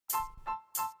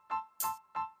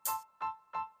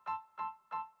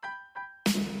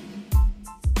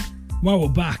Well, we're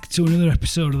back to another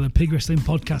episode of the Pig Wrestling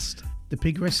Podcast. The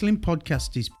Pig Wrestling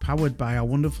Podcast is powered by our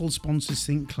wonderful sponsor,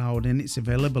 Think Cloud, and it's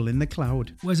available in the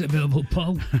cloud. Where's it available,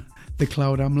 Paul? The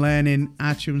Cloud, I'm learning,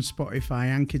 iTunes, Spotify,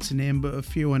 Anchor to name but a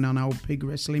few, and on our Pig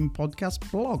Wrestling Podcast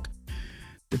blog.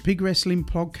 The Pig Wrestling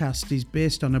Podcast is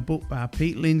based on a book by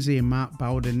Pete Lindsay and Mark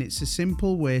Bowden. It's a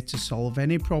simple way to solve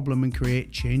any problem and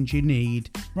create change you need.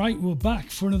 Right, we're back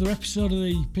for another episode of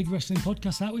the Pig Wrestling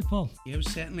Podcast, aren't we, Paul? Yeah, we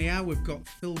certainly are. We've got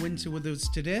Phil Winter with us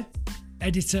today.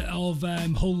 Editor of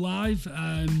Hull Live,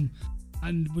 and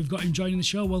we've got him joining the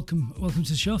show. Welcome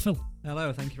to the show, Phil.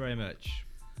 Hello, thank you very much.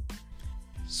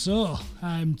 So,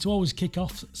 to always kick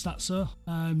off, Stato,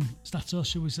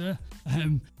 shall we say,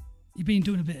 you've been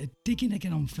doing a bit of digging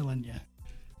again on Phil, haven't you?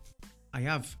 I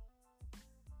have.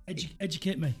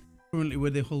 Educate me. Currently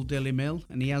with the Hull Daily Mail,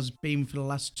 and he has been for the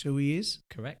last 2 years.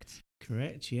 Correct,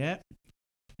 yeah.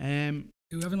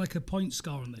 You're having like a point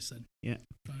score on this then? Yeah.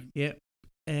 Right. Yeah.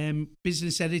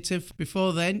 Business editor.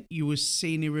 Before then, you were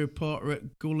senior reporter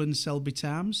at Goole and Selby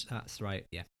Times. that's right,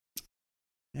 yeah.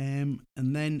 And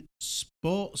then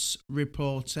sports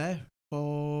reporter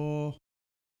for,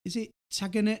 is it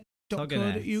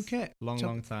Taganet.co.uk?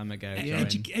 Long time ago.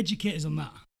 Educate us on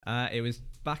that. It was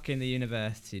back in the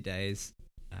university days.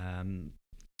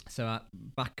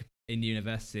 Back in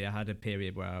university, I had a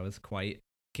period where I was quite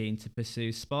keen to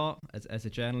pursue sport as a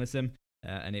journalism.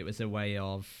 And it was a way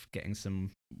of getting some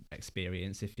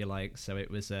experience, if you like. So it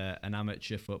was an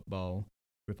amateur football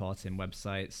reporting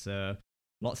website. So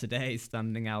lots of days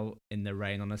standing out in the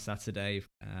rain on a Saturday,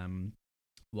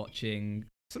 watching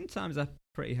sometimes a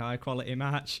pretty high quality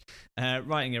match,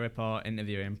 writing a report,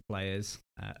 interviewing players.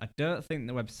 I don't think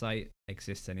the website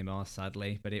exists anymore,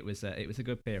 sadly, but it was a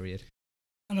good period.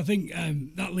 And I think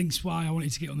that links why I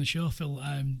wanted to get on the show, Phil,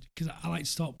 because I like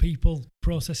to talk people,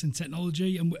 process and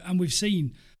technology. And we've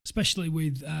seen, especially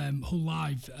with Hull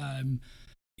Live,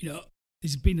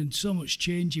 there's been so much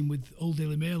changing with Hull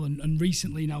Daily Mail and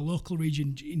recently in our local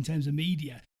region in terms of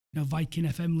media, Viking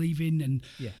FM leaving and,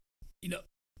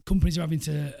 companies are having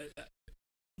to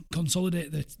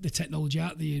consolidate the technology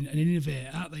out there and innovate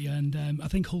out there, and I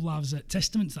think Hull Live's a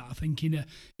testament to that. I think in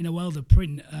a world of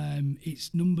print,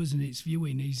 its numbers and its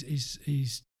viewing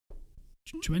is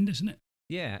tremendous, isn't it?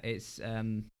 Yeah, it's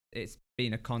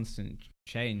been a constant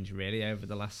change really over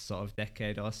the last sort of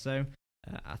decade or so.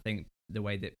 I think the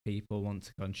way that people want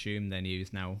to consume their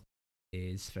news now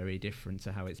is very different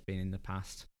to how it's been in the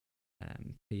past.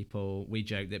 We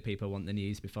joke that people want the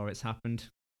news before it's happened.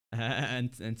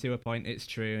 And to a point, it's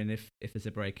true. And if there's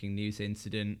a breaking news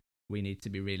incident, we need to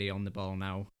be really on the ball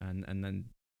now. And then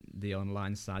the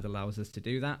online side allows us to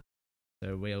do that.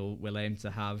 So we'll aim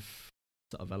to have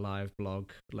sort of a live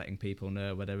blog letting people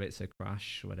know whether it's a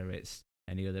crash, whether it's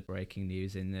any other breaking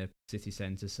news in the city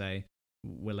centre. Say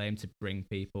we'll aim to bring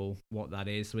people what that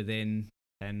is within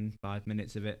 5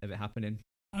 minutes of it happening.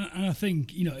 And I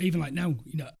think even like now,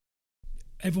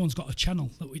 everyone's got a channel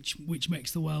which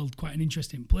makes the world quite an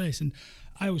interesting place. And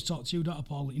I always talk to you, Dr.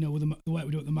 Paul, with the work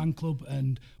we do at the Man Club,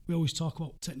 and we always talk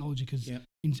about technology because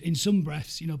in some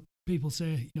breaths, people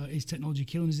say, is technology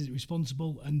killing us? Is it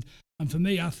responsible? And for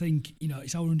me, I think,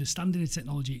 it's our understanding of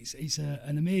technology. It's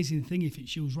an amazing thing if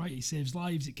it's used right. It saves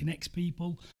lives, it connects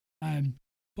people.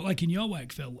 But like in your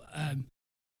work, Phil,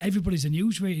 everybody's a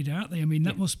news reader, aren't they? I mean,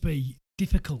 that must be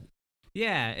difficult.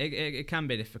 Yeah, it can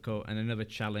be difficult. And another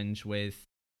challenge with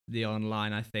the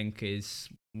online, I think, is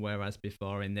whereas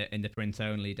before in the print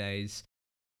only days,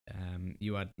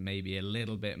 you had maybe a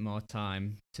little bit more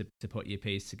time to put your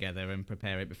piece together and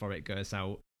prepare it before it goes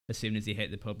out. As soon as you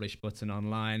hit the publish button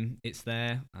online, it's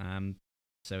there.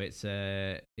 So it's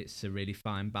a really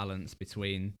fine balance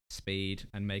between speed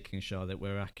and making sure that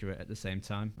we're accurate at the same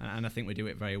time. And I think we do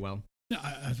it very well.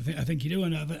 I think you do,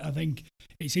 and I think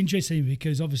it's interesting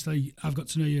because obviously I've got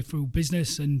to know you through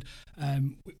business, and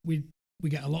we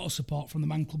get a lot of support from the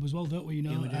Man Club as well, don't we?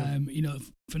 Yeah, we do.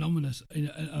 Phenomenous.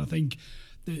 And I think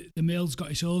the Mail's got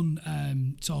its own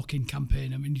talking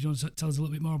campaign. I mean, do you want to tell us a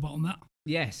little bit more about on that?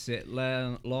 Yes, it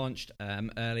launched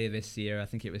earlier this year. I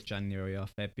think it was January or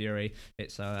February.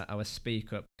 It's our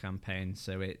Speak Up campaign,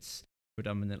 so it's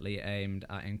predominantly aimed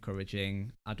at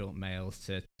encouraging adult males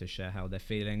to share how they're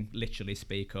feeling, literally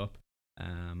speak up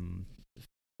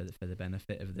for the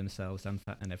benefit of themselves and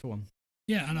everyone.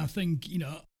 Yeah, and I think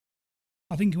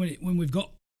when we've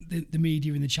got the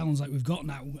media and the channels like we've got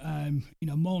now,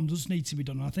 more does need to be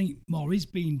done. And I think more is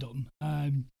being done.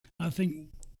 I think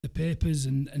the papers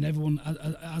and everyone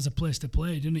has a place to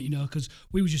play, doesn't it? Because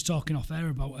we were just talking off air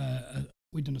about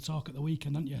we'd done a talk at the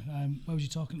weekend, hadn't you? Where was you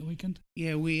talking at the weekend?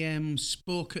 Yeah, we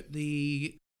spoke at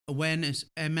the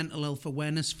Mental Health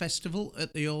Awareness Festival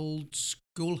at the old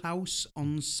schoolhouse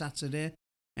on Saturday.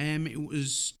 It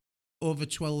was over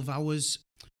 12 hours.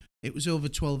 It was over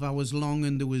 12 hours long,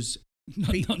 and there was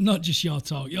not just your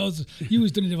talk. You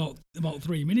was doing it about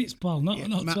 3 minutes, Paul. Not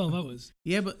 12 hours.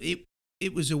 Yeah, but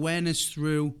it was awareness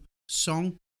through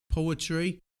song,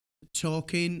 poetry,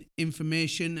 talking,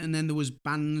 information, and then there was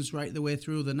bands right the way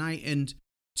through the night. And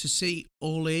to see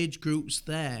all age groups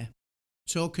there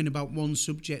talking about one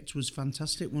subject was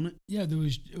fantastic, wasn't it? Yeah, there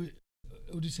was.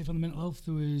 What did you say from the mental health?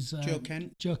 There was Joe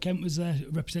Kent. Joe Kent was there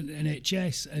representing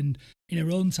NHS, and in her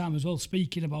own time as well,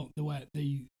 speaking about the work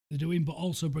they're doing, but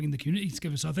also bringing the community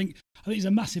together. So I think there's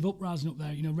a massive uprising up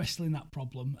there, wrestling that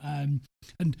problem.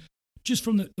 And just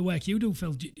from the work you do,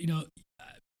 Phil,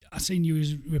 I seen you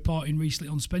was reporting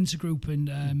recently on Spencer Group and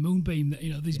Moonbeam that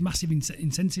there's massive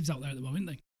incentives out there at the moment,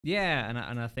 aren't they? Yeah,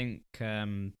 and I think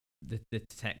the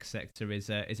tech sector is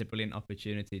a brilliant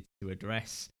opportunity to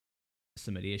address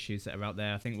some of the issues that are out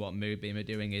there. I think what Moonbeam are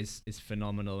doing is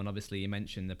phenomenal, and obviously you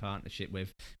mentioned the partnership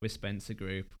with Spencer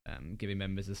Group, giving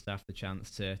members of staff the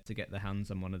chance to get their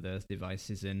hands on one of those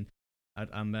devices, and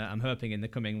I'm hoping in the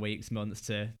coming weeks, months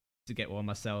to get one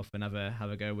myself and have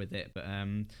a go with it. But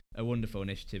a wonderful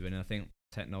initiative, and I think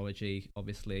technology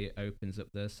obviously opens up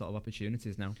those sort of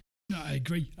opportunities now. No, I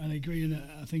agree, and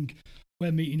I think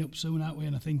we're meeting up soon, aren't we?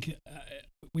 And I think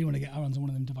we want to get our hands on one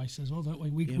of them devices as well, don't we?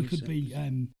 We could be.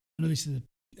 I know this is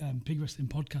a pig wrestling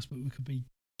podcast, but we could be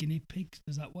guinea pigs.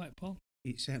 Does that work, Paul?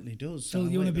 It certainly does. So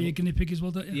you want to be a guinea pig as well,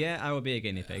 don't you? Yeah, I will be a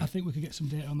guinea pig. I think we could get some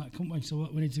data on that, couldn't we? So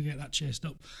we need to get that chased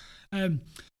up.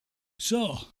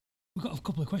 So we've got a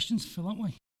couple of questions, Phil, haven't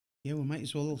we? Yeah, we might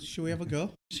as well. Shall we have a go?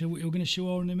 So we're going to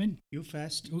shoehorn them in. You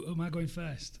first. Am I going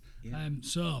first? Yeah.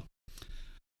 So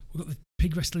we've got the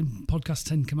Pig Wrestling Podcast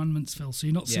 10 Commandments, Phil. So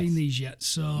you're not seeing these yet.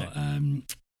 So No.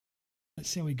 Let's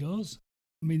see how he goes.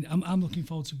 I mean, I'm looking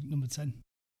forward to number 10.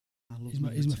 He's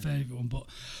my favourite one. But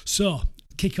so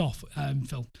kick off,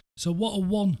 Phil. So what are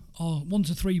one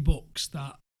to three books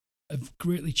that have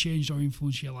greatly changed or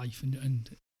influenced your life? And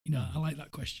I like that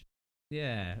question.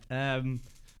 Yeah.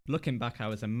 Looking back, I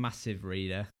was a massive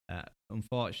reader.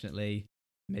 Unfortunately,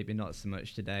 maybe not so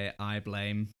much today. I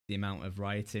blame the amount of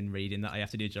reading that I have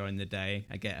to do during the day.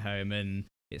 I get home and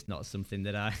it's not something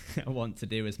that I want to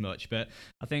do as much. But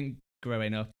I think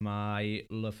growing up, my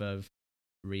love of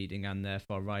reading and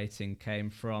therefore writing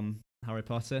came from Harry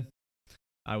Potter.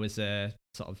 I was a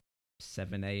sort of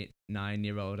 7, 8,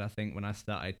 9-year-old, I think, when I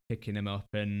started picking them up,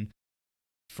 and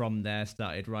from there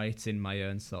started writing my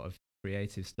own sort of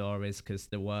creative stories, because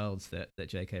the worlds that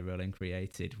J.K. Rowling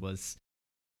created was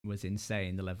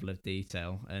insane, the level of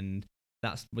detail, and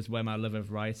that was where my love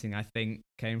of writing, I think,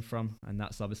 came from, and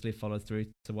that's obviously followed through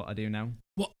to what I do now.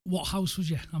 What house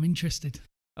was you? I'm interested.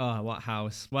 Oh, what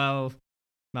house? Well,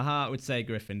 my heart would say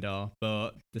Gryffindor,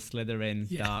 but the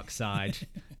Slytherin dark side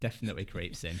definitely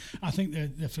creeps in. I think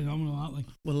they're phenomenal, aren't they?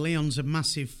 Well, Leon's a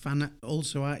massive fan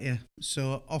also, aren't you?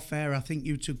 So off air, I think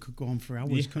you two could go on for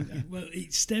hours, couldn't you? Well,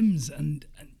 it stems, and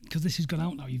because this has gone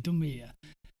out now, you've done me here.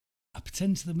 I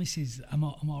pretend to the missus I'm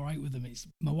all right with them. It's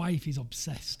my wife is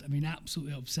obsessed. I mean,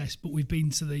 absolutely obsessed. But have you been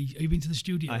to the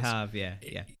studios? I have, yeah.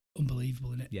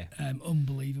 Unbelievable, isn't it? Yeah.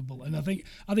 Unbelievable. And I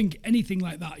think anything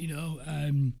like that,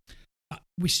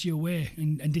 whisks you away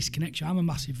and disconnects you. I'm a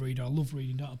massive reader. I love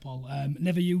reading, don't I, Paul?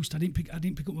 Never used. I didn't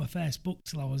pick up my first book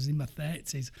till I was in my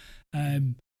 30s.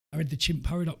 I read The Chimp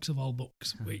Paradox of all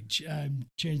books, which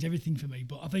changed everything for me.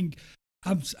 But I think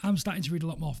I'm starting to read a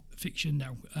lot more fiction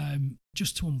now,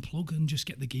 just to unplug and just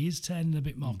get the gears turning a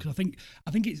bit more. Because I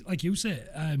think it's like you say,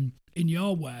 in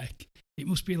your work, it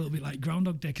must be a little bit like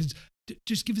Groundhog Day. Because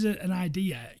just give us an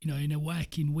idea, in a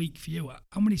working week for you,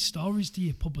 how many stories do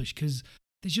you publish? Because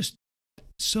there's just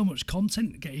so much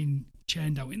content getting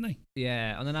churned out, isn't there?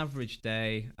 Yeah, on an average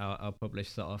day, I'll publish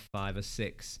sort of 5 or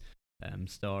 6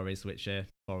 stories, which are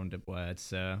 400 words.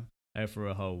 So over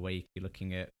a whole week, you're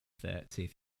looking at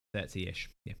 30-ish.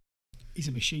 Yeah. He's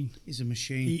a machine.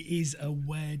 He is a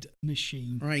word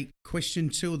machine. Right, question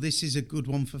 2. This is a good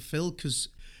one for Phil, because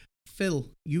Phil,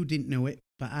 you didn't know it,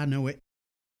 but I know it.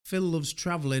 Phil loves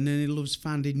travelling and he loves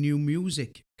finding new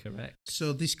music. Correct.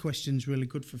 So this question's really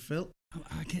good for Phil.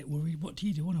 I get worried. What do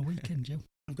you do on a weekend, Joe?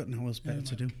 I've got no else better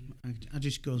to do. I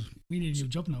just go. We need a new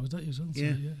job now, don't you? So,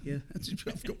 yeah.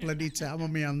 I've got plenty of time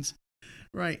on my hands.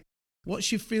 Right.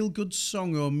 What's your feel-good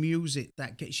song or music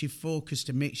that gets you focused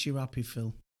and makes you happy,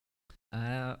 Phil?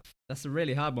 That's a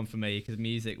really hard one for me, because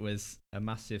music was a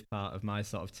massive part of my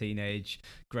sort of teenage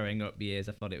growing up years.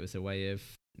 I thought it was a way of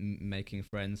making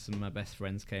friends. Some of my best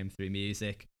friends came through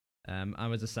music. I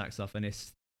was a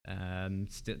saxophonist.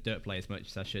 Don't play as much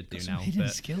as I should do Got now. some hidden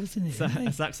But skills in it. a Really?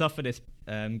 saxophonist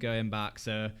going back,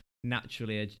 so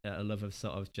naturally a love of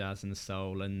sort of jazz and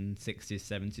soul and 60s,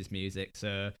 70s music.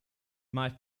 So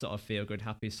my sort of feel good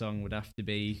happy song would have to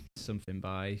be something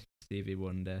by Stevie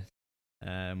Wonder,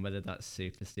 whether that's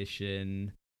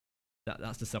Superstition.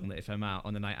 That's the song that if I'm out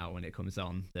on the night out when it comes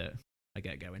on, that I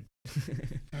get going.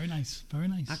 Very nice, very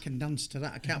nice. I can dance to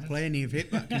that. I can't play any of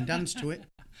it, but I can dance to it.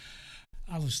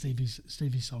 I love Stevie's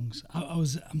songs.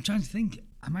 I'm trying to think.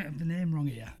 I might have the name wrong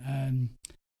here.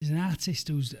 There's an artist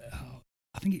who's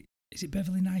I think is it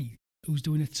Beverly Knight who's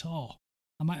doing a tour.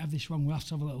 I might have this wrong. We'll have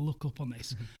to have a little look up on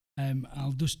this.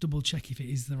 I'll just double check if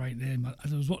it is the right name.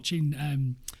 I was watching. I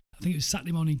think it was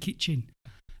Saturday Morning Kitchen,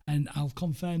 and I'll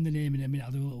confirm the name in a minute.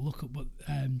 I'll do a little look up, but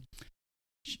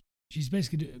she's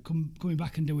basically coming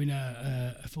back and doing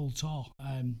a full tour,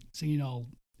 singing all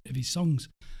of his songs.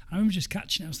 I remember just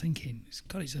catching it. I was thinking,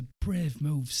 God, it's a brave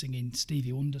move singing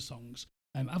Stevie Wonder songs.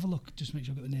 Have a look, just make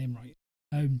sure I got the name right.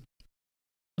 And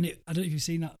I don't know if you've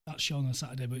seen that show on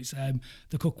Saturday, but it's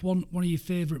they cook one of your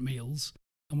favourite meals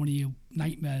and one of your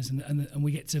nightmares, and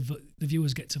we get to the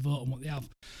viewers get to vote on what they have.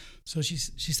 So she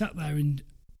sat there, and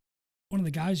one of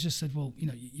the guys just said, "Well,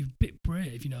 you're a bit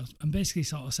brave, and basically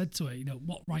sort of said to her,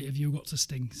 what right have you got to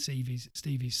sing Stevie's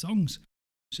songs?"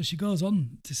 So she goes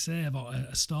on to say about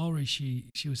a story she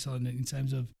was telling in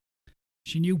terms of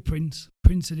she knew Prince.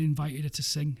 Prince had invited her to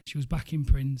sing. She was backing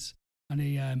Prince, and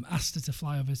he asked her to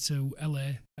fly over to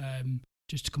LA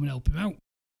just to come and help him out.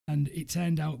 And it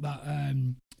turned out that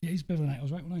it's Beverly Knight. I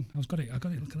was right when I got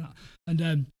it. Look at that.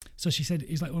 And so she said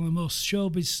it's like one of the most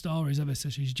showbiz stories ever. So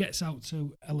she jets out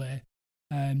to LA,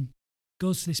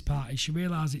 goes to this party. She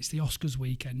realises it's the Oscars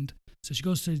weekend. So she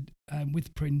goes to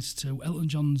with Prince to Elton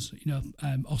John's,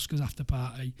 Oscars after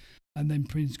party, and then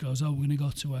Prince goes, "Oh, we're going to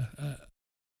go to a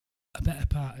better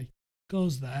party."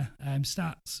 Goes there,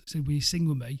 starts, said, "Will you sing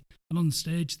with me?" And on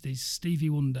stage, there's Stevie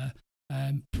Wonder,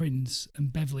 Prince,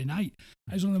 and Beverly Knight.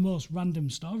 It was one of the most random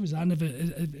stories. Have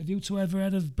you two ever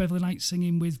heard of Beverly Knight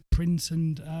singing with Prince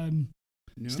and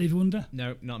No. Stevie Wonder?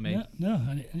 No, not me. No,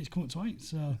 and it's come up twice.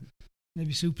 So.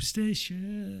 Maybe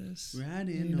Superstitious.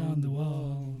 Writing on the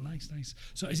wall. Nice.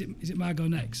 So is it my go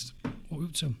next? What are we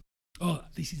up to? Oh,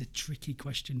 this is a tricky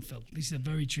question, Phil. This is a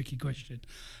very tricky question.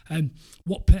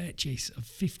 What purchase of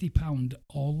 £50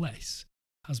 or less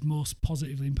has most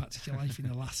positively impacted your life in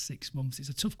the last 6 months? It's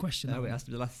a tough question. Oh, it has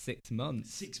to be the last 6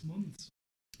 months. 6 months.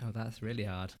 Oh, that's really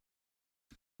hard.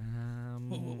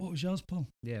 What was yours, Paul?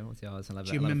 Yeah, what's yours? I'll have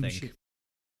Gym a membership. think.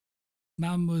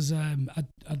 Mine was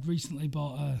I'd recently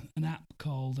bought an app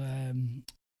called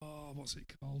what's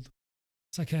it called?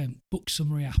 It's like a book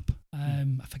summary app.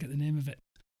 I forget the name of it.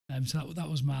 So that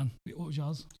was mine. What was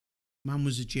yours? Mine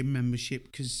was a gym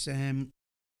membership because,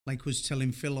 like I was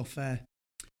telling Phil off air,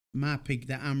 my pig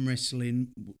that I'm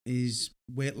wrestling is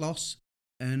weight loss,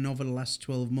 and over the last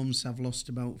 12 months I've lost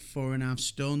about 4.5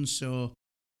 stone. So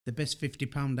the best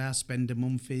 £50 I spend a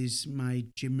month is my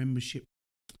gym membership.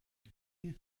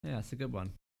 Yeah, that's a good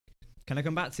one. Can I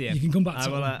come back to you? You can come back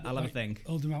to I'll have a think.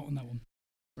 Hold them out on that one.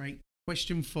 Right.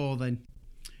 Question 4 then.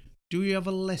 Do you have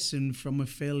a lesson from a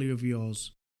failure of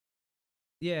yours?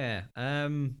 Yeah, I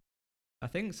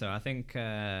think so. I think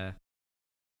I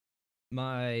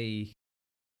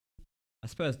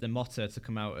suppose the motto to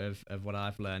come out of what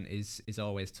I've learned is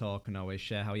always talk and always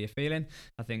share how you're feeling.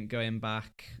 I think going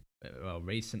back,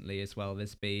 recently as well,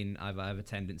 I have a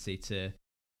tendency to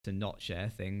not share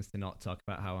things, to not talk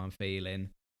about how I'm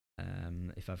feeling.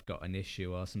 If I've got an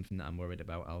issue or something that I'm worried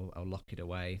about, I'll lock it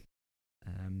away.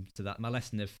 So that my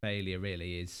lesson of failure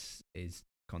really is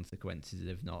consequences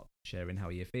of not sharing how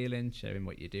you're feeling, sharing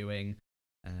what you're doing.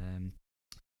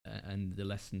 And the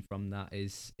lesson from that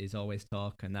is always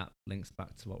talk, and that links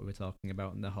back to what we were talking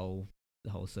about and the whole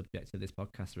subject of this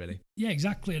podcast, really. Yeah,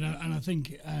 exactly. And I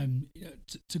think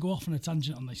to go off on a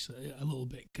tangent on this a little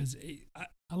bit, because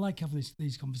I like having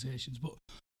these conversations, but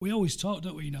we always talk,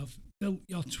 don't we? Phil,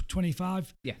 you're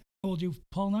 25. Yeah. How old are you,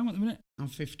 Paul, now at the minute? I'm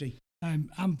 50.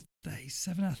 I'm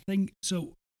 37, I think.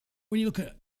 So when you look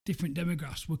at different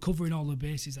demographics, we're covering all the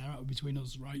bases there out between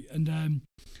us, right? And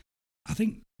I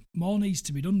think more needs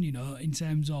to be done, in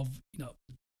terms of,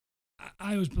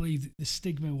 I always believe that the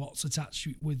stigma, what's attached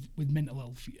with mental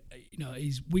health,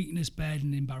 is weakness, burden,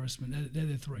 and embarrassment. They're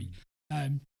the three.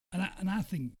 And I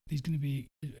think there's going to be,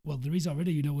 there is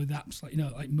already, with apps like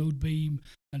Moodbeam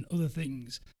and other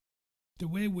things. The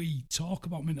way we talk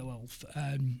about mental health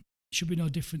should be no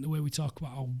different the way we talk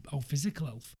about our physical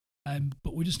health.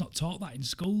 But we're just not taught that in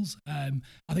schools. I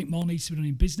think more needs to be done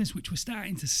in business, which we're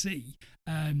starting to see.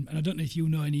 And I don't know if you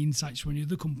know any insights from any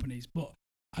other companies, but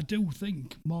I do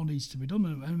think more needs to be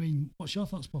done. I mean, what's your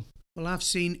thoughts, Paul? Well, I've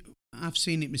seen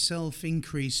it myself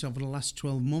increase over the last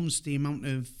 12 months, the amount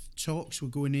of talks we're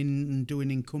going in and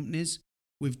doing in companies.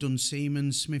 We've done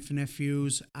Siemens, Smith &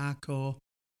 Nephews, Arco,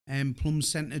 Plum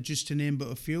Centre, just to name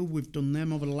but a few. We've done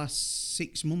them over the last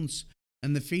 6 months,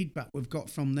 and the feedback we've got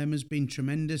from them has been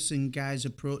tremendous, and guys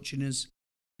approaching us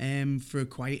for a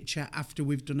quiet chat after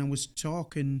we've done our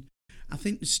talk. And I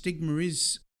think the stigma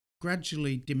is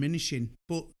gradually diminishing,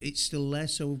 but it's still there,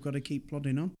 so we've got to keep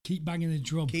plodding on. Keep banging the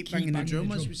drum. Keep banging the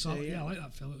drum, as we say. Yeah, I like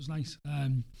that, Phil. It was nice.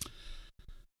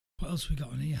 What else we got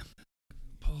on here?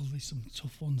 Paul, there's some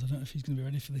tough ones. I don't know if he's going to be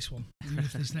ready for this one. Ready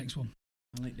for this next one.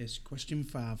 I like this. Question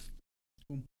 5.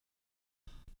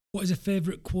 What is a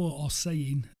favourite quote or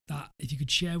saying that if you could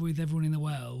share with everyone in the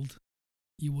world,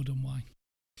 you would, and why?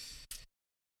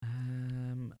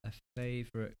 A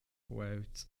favourite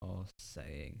quote or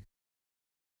saying.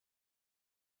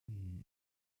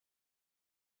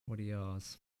 What are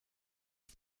yours?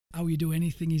 How you do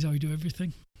anything is how you do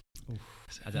everything.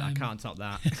 I can't top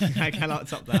that. I cannot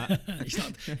top that.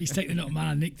 He's taken it up, man.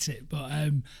 I nicked it, but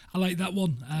I like that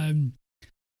one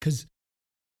because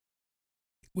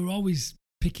we're always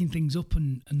picking things up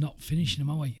and not finishing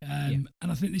them, are we? And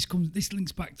I think this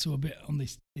links back to a bit on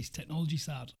this technology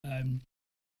side.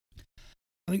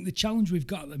 I think the challenge we've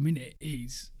got at the minute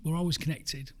is we're always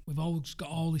connected. We've always got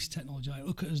all this technology. Like,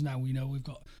 look at us now. We've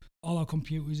got all our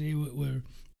computers here.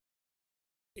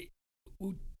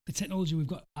 The technology we've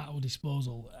got at our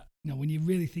disposal. When you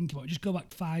really think about it, just go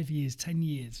back 5 years, 10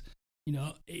 years.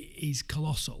 It is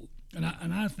colossal. And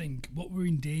I think what we're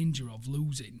in danger of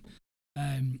losing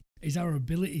is our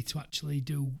ability to actually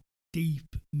do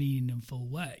deep, meaningful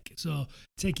work. So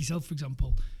take yourself, for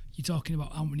example. You're talking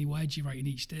about how many words you write in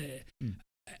each day.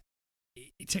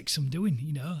 It takes some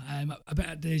doing, I bet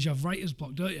at days you have writer's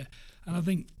block, don't you? And I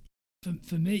think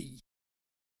for me,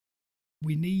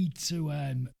 we need to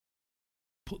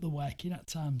put the work in at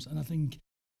times. And I think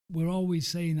we're always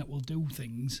saying that we'll do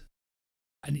things,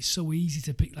 and it's so easy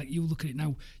to pick. Like, you look at it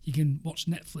now, you can watch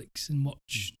Netflix and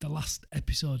watch the last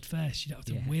episode first. You don't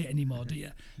have to wait anymore, do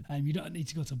you? You don't need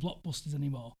to go to Blockbusters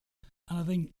anymore. And I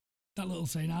think that little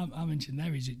saying I mentioned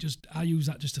there is I use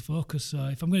that just to focus. So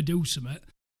if I'm going to do something,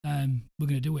 we're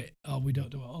going to do it, or we don't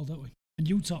do it at all, don't we? And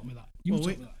you taught me that.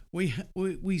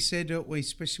 We say, don't we,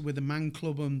 especially with the Man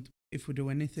Club, and if we do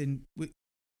anything, we're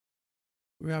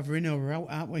either in or we're out,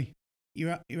 aren't we?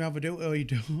 You either do it or you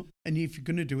don't. And if you're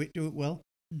going to do it well.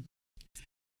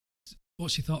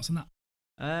 What's your thoughts on that?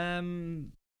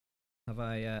 Have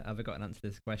I got an answer to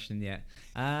this question yet?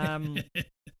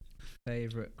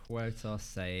 Favourite quote or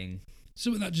saying?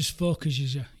 Something that just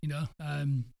focuses you,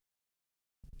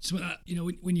 something that,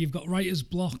 when you've got writer's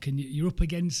block and you're up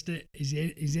against it,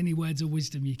 is any words of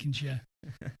wisdom you can share?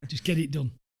 Just get it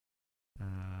done.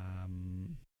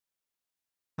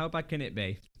 How bad can it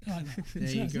be? There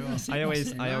you go. I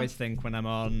always think when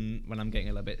I'm getting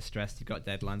a little bit stressed, you've got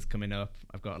deadlines coming up.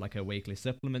 I've got like a weekly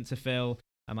supplement to fill.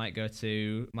 I might go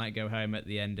home at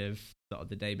the end of sort of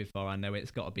the day before I know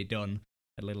it's got to be done.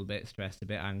 A little bit stressed, a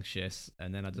bit anxious,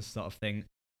 and then I just sort of think,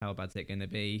 how bad's it going to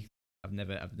be? I've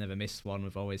never missed one.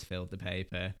 We've always filled the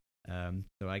paper.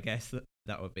 So I guess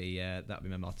that would be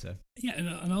my motto. Yeah,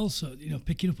 and also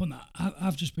picking up on that,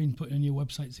 I've just been putting a new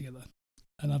website together,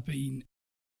 and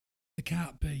there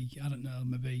can't be, I don't know,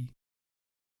 maybe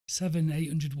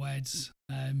 700-800 words.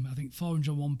 I think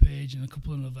 400 on one page and a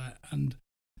couple on another, and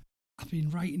I've been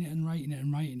writing it and writing it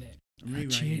and writing it.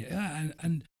 Rewriting it.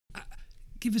 And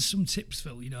give us some tips,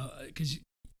 Phil, because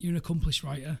you're an accomplished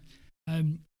writer. I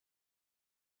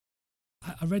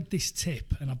read this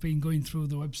tip, and I've been going through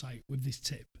the website with this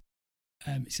tip.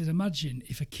 It says, imagine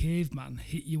if a caveman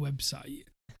hit your website,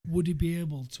 would he be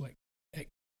able to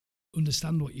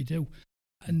understand what you do?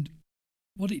 And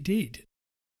what it did,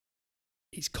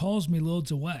 it's caused me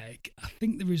loads of work. I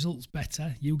think the result's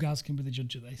better. You guys can be the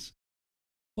judge of this.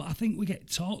 But I think we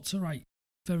get taught to write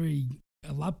very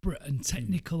elaborate and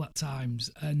technical at times,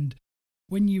 and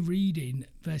when you're reading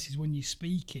versus when you're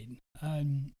speaking.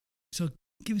 So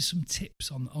give us some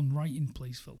tips on writing,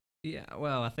 please, Phil. Yeah,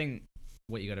 well, I think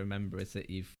what you got to remember is that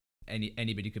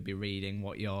anybody could be reading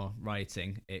what you're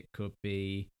writing. It could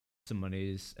be someone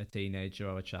who's a teenager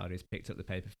or a child who's picked up the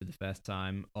paper for the first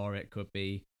time, or it could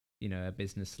be a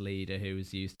business leader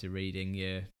who's used to reading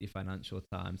your Financial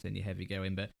Times and your heavy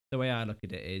going. But the way I look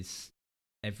at it is,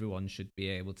 everyone should be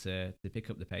able to pick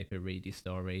up the paper, read your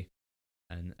story,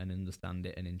 and understand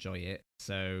it and enjoy it.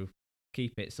 So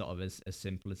keep it sort of as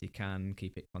simple as you can,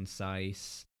 keep it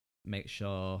concise, make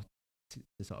sure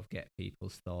to sort of get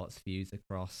people's thoughts, views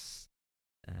across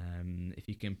If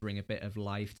you can bring a bit of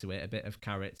life to it, a bit of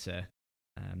character,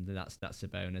 then that's a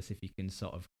bonus. If you can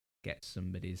sort of get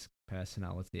somebody's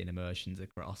personality and emotions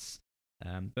across.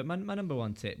 But my number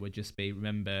one tip would just be,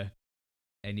 remember,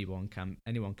 anyone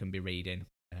can be reading,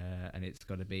 and it's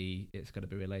got to be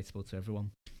relatable to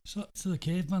everyone. So the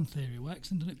caveman theory works,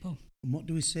 doesn't it, Paul? And what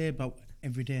do we say about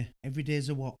every day? Every day's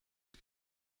a what?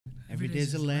 Every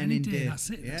day's a learning day. That's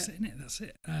it. Yeah. That's it, innit? That's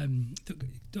it.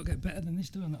 Don't get better than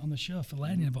this, do we, on the show for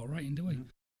learning about writing, do we? No.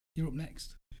 You're up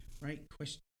next. Right.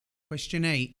 Question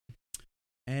 8.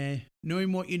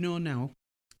 Knowing what you know now,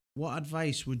 what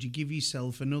advice would you give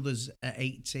yourself and others at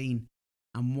 18,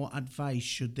 and what advice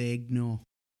should they ignore?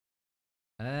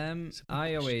 It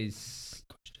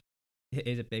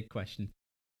is a big question.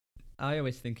 I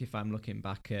always think, if I'm looking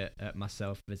back at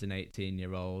myself as an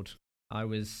 18-year-old, I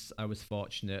was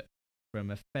fortunate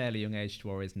from a fairly young age to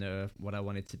always know what I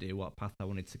wanted to do, what path I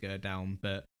wanted to go down.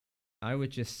 But I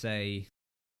would just say,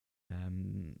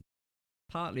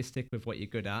 partly stick with what you're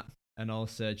good at, and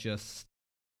also just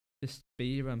be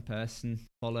your own person.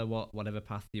 Follow whatever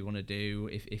path you want to do.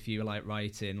 If you like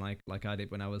writing, like I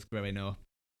did when I was growing up,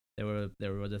 there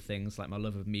were other things, like my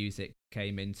love of music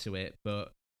came into it,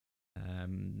 but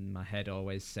my head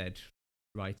always said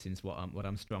writing's what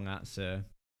I'm strong at. So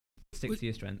stick to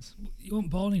your strengths. You weren't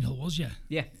born in Hull, was you?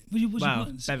 Yeah. Was you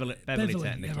Beverley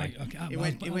technically. Yeah, right, okay. He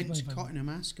went to Nottingham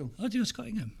High School. Oh, did you go to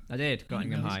Nottingham? I did,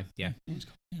 Nottingham High. Yeah.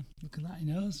 Look at that, he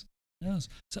knows.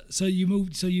 So you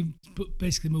moved. So you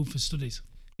basically moved for studies.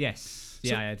 Yes.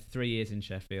 Yeah, I had 3 years in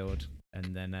Sheffield,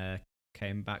 and then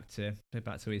came back to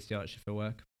East Yorkshire for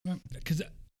work. Right. Because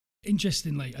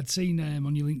interestingly, I'd seen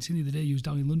on your LinkedIn the other day you was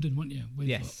down in London, weren't you?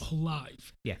 With Hull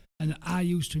Live. Yeah. And I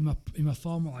used to, in my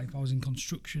former life, I was in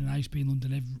construction, and I used to be in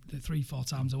London every 3-4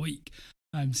 times a week,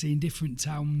 seeing different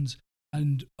towns.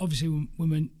 And obviously,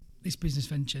 when this business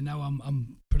venture now,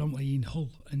 I'm predominantly in Hull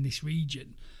in this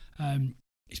region.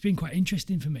 It's been quite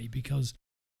interesting for me because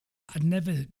I'd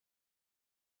never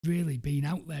really been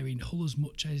out there in Hull as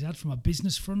much as I had from a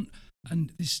business front,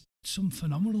 and there's some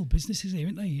phenomenal businesses here,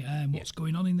 aren't they? What's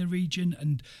going on in the region,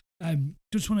 and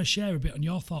just want to share a bit on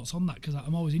your thoughts on that, because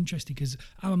I'm always interested, because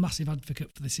I'm a massive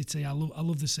advocate for the city. I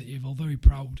love the city of Hull, very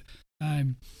proud.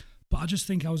 But I just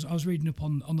think I was reading up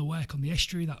on the work on the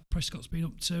estuary that Prescott's been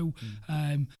up to,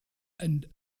 and I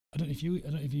don't know if you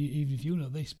know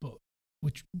this, but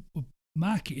we're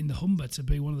marketing the Humber to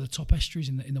be one of the top estuaries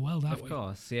in the world, aren't we? Of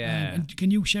course, yeah. And can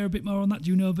you share a bit more on that? Do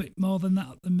you know a bit more than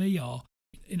me, or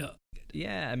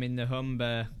Yeah, I mean, the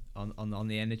Humber on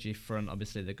the energy front,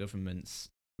 obviously the government's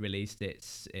released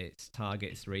its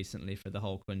targets recently for the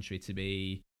whole country to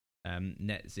be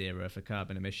net zero for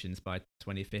carbon emissions by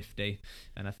 2050,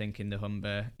 and I think in the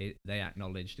Humber they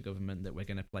acknowledge, the government, that we're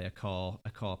going to play a core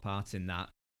part in that.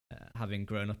 Having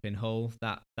grown up in Hull,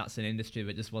 that's an industry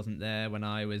that just wasn't there when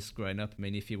I was growing up. I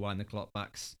mean, if you wind the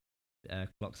clocks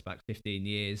back 15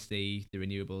 years, the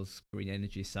renewables, green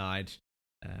energy side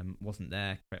wasn't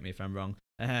there. Correct me if I'm wrong.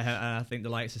 And I think the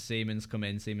likes of Siemens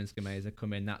Gamesa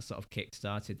come in, that sort of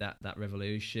kick-started that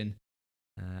revolution,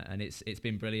 and it's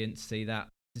been brilliant to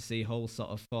see Hull sort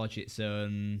of forge its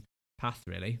own path,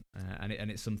 really, and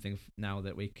it's something now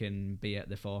that we can be at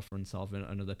the forefront of,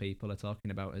 and other people are talking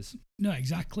about us. No,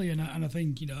 exactly, and I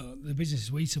think the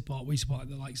businesses we support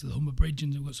the likes of the Humber Bridge,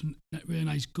 and we've got some really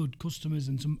nice, good customers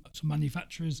and some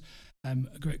manufacturers. A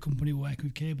great company we're working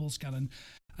with, Cable Scan,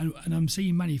 and I'm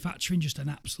seeing manufacturing just an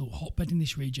absolute hotbed in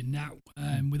this region now.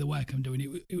 With the work I'm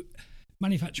doing,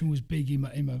 manufacturing was big in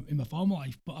my former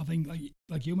life, but I think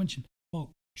like you mentioned,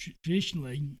 well,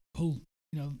 traditionally Hull,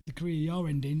 the career you're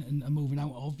ending and moving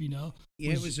out of, Yeah,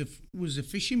 it was a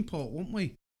fishing port, wasn't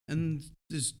we? And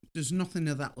there's nothing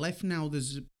of that left now.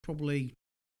 There's probably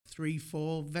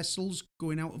 3-4 vessels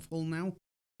going out of Hull now,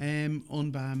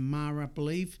 owned by Mara, I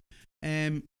believe.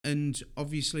 And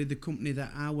obviously the company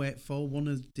that I work for, one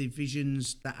of the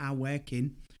divisions that I work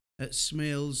in at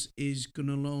Smales, is going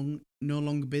to no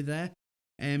longer be there.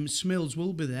 Smales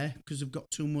will be there because they've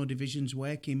got 2 more divisions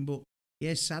working, but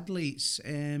yeah, sadly it's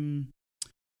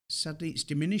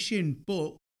diminishing,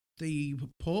 but the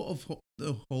port of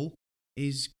the Hull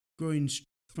is growing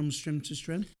from strength to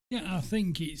strength. Yeah, I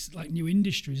think it's like new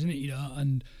industries, isn't it?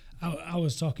 And I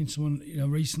was talking to someone,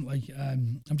 recently.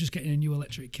 I'm just getting a new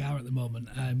electric car at the moment,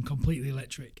 completely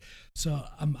electric. So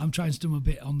I'm trying to do a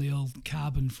bit on the old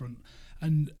carbon front,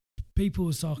 and people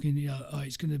was talking,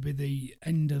 it's going to be the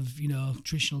end of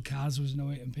traditional cars,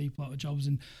 and people out of jobs.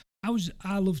 And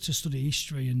I love to study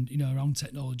history and around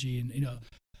technology, and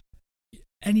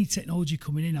any technology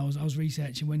coming in, I was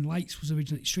researching when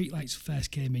street lights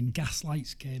first came in, gas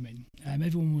lights came in.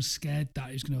 Everyone was scared that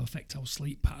it was going to affect our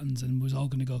sleep patterns and was all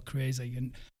going to go crazy.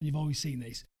 And you've always seen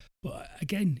this. But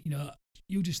again,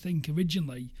 you just think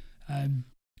originally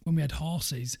when we had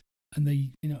horses and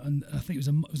and I think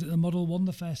was it the Model 1,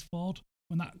 the first Ford,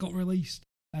 when that got released?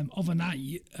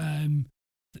 Overnight,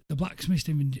 the blacksmith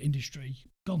industry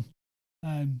gone.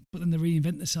 But then they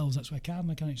reinvent themselves. That's where car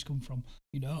mechanics come from,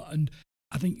 and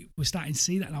I think we're starting to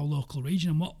see that in our local region.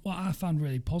 And what I found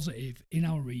really positive in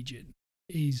our region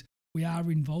is we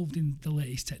are involved in the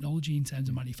latest technology in terms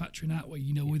of manufacturing, aren't we?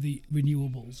 With the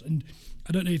renewables. And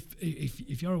I don't know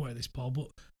if you're aware of this, Paul, and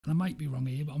I might be wrong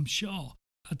here, but I'm sure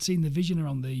I'd seen the vision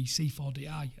around the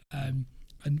C4DI.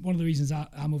 And one of the reasons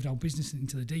I moved our business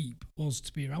into the deep was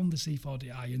to be around the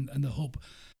C4DI and the hub.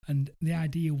 And the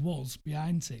idea was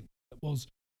behind it was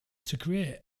to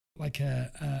create like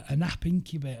an app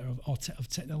incubator of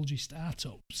technology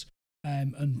startups,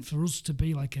 and for us to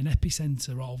be like an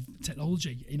epicenter of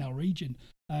technology in our region,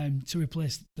 to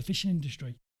replace the fishing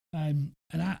industry. And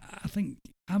I think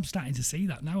I'm starting to see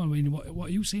that now. I mean, what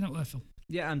are you seeing out there, Phil?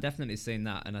 Yeah, I'm definitely seeing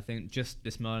that. And I think just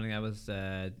this morning I was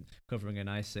covering a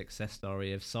nice success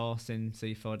story of sourcing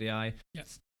C4DI. Yep.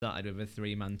 Started with a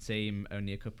 3-man team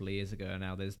only a couple of years ago.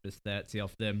 Now there's 30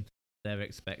 of them. They're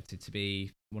expected to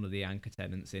be one of the anchor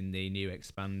tenants in the new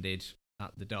expanded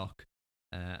at the dock.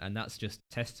 And that's just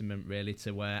testament really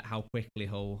to how quickly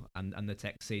Hull and the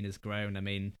tech scene has grown. I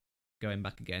mean, growing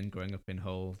up in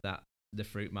Hull, that the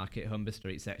fruit market Humber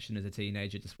Street section as a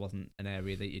teenager just wasn't an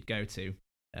area that you'd go to.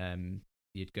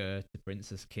 You'd go to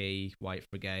Princess Quay, White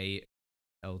Frigate,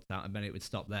 Old Town, and then it would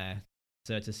stop there.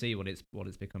 So to see what it's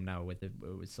become now with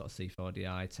sort of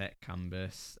C4DI, Tech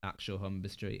Campus, actual Humber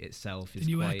Street itself is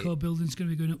the new Echo building's going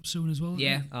to be going up soon as well.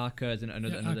 Yeah, Arco's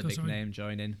another big name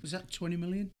joining. Was that 20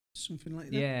 million? Something like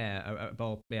that? Yeah,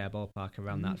 ballpark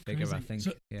around that figure, crazy. I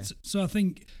think. So I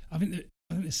think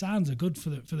the sounds are good for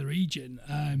the region,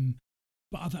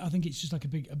 but I think it's just like a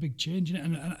big change in it,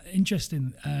 and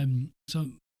interesting. So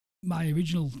my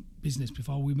original business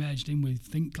before we merged in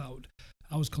with ThinkCloud,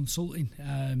 I was consulting.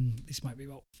 This might be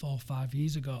about 4 or 5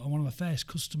 years ago, and one of my first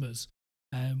customers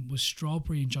was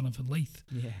Strawberry and Jonathan Leith.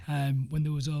 Yeah. When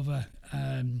there was over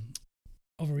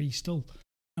East Hull.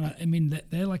 And I mean,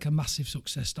 they're like a massive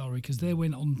success story because they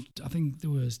went on, I think there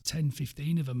was 10,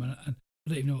 15 of them, and I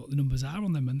don't even know what the numbers are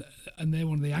on them, and they're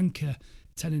one of the anchor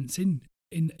tenants in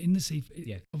the sea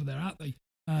over there, aren't they?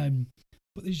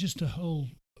 But there's just a whole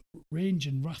range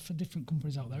and raft of different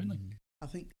companies out there, isn't there?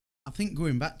 I think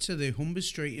going back to the Humber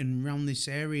Street and around this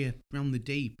area, around the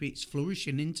deep, it's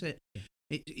flourishing, isn't it? Yeah.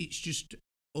 It's just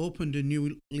opened a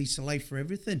new lease of life for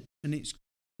everything, and it's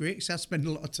great because I spend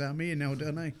a lot of time here now,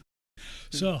 don't I?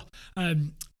 So, I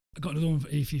got another one for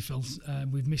you, Phil.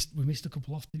 We missed a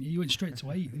couple off, didn't you? You went straight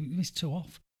to 8. We missed 2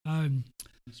 off.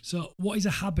 So, what is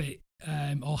a habit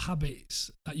or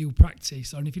habits that you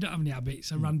practice? And if you don't have any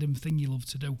habits, a random thing you love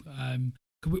to do.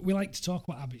 We like to talk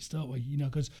about habits, don't we?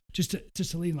 Because just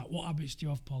to lean, like, what habits do you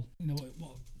have, Paul?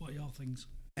 What are your things?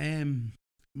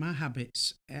 My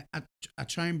habits, I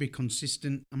try and be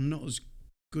consistent. I'm not as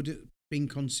good at being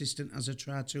consistent as I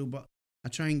try to, but I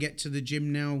try and get to the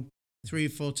gym now 3 or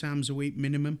 4 times a week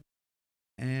minimum.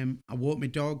 I walk my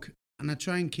dog, and I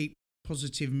try and keep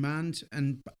positive mind.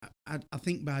 And I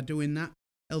think by doing that,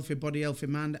 healthy body, healthy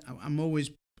mind, I'm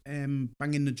always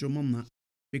banging the drum on that,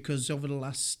 because over the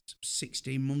last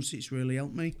 16 months, it's really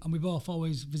helped me. And we both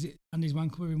always visit Andy's Man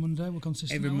Club every Monday. We're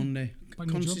consistent. Every Monday,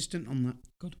 consistent on that.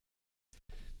 Good.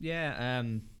 Yeah.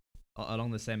 Along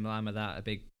the same line with that, a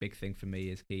big thing for me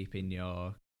is keeping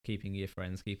your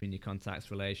friends, keeping your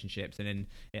contacts, relationships, and then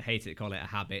I hate to call it a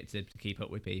habit to keep up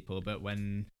with people, but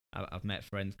when I've met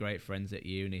great friends at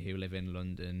uni who live in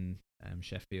London,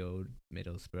 Sheffield,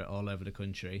 Middlesbrough, all over the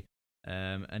country,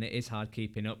 and it is hard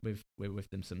keeping up with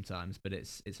them sometimes, but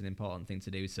it's an important thing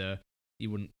to do. So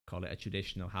you wouldn't call it a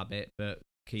traditional habit, but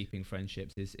keeping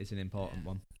friendships is an important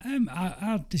one.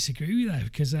 I disagree with that,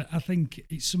 because I think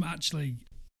it's some actually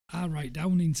I write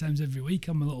down in terms every week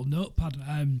on my little notepad.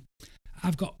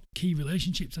 I've got key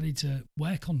relationships I need to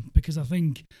work on, because I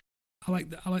think I like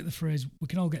the phrase, we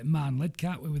can all get man-led,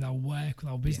 can't we, with our work, with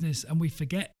our business, and we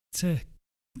forget to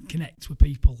connect with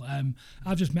people.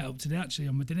 I've just met up today actually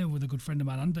on my dinner with a good friend of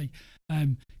mine, Andy,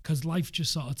 because life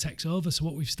just sort of takes over. So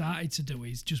what we've started to do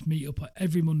is just meet up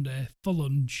every Monday for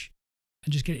lunch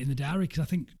and just get it in the diary, because I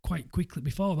think quite quickly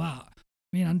before that,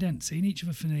 me and Andy hadn't seen each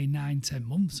other for nearly 9-10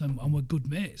 months, and we're good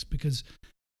mates because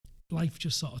life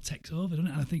just sort of takes over, doesn't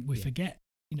it? And I think we forget,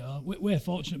 we're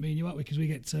fortunate, me and you, aren't we? Because we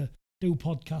get to do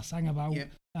podcasts, hang about. Yeah.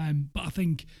 But I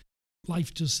think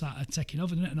life just started taking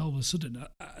over, didn't it? And all of a sudden,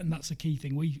 and that's the key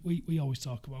thing we always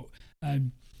talk about.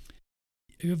 Have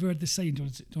you ever heard this saying, do you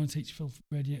want to teach Phil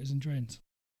radiators and drains?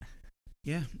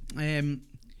 Yeah.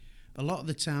 A lot of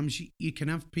the times you can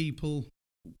have people,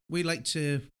 we like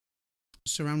to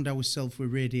surround ourselves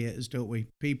with radiators, don't we?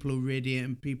 People who radiate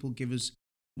and people give us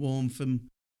warmth, and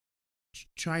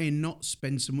try and not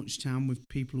spend so much time with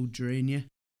people who drain you,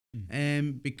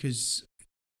 because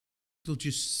they'll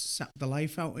just sap the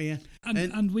life out of you.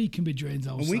 And we can be drains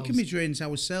ourselves. And we can be drains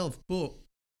ourselves, but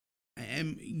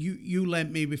you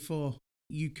learnt me before,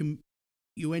 you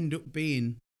end up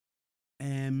being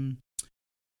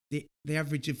the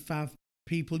average of 5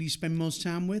 people you spend most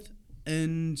time with,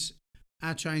 and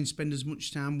I try and spend as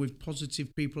much time with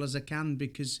positive people as I can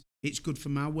because it's good for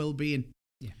my well-being.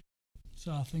 Yeah.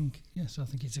 So I think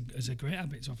it's a great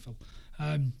habit to have, Phil.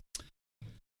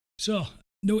 So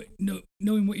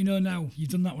knowing what you know now, you've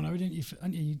done that one already,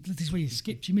 haven't you? This is where you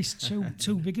skipped. You missed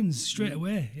two big ones straight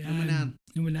away. And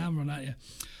we're now on, aren't you?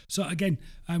 So again,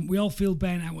 we all feel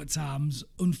burnt out at times,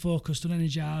 unfocused,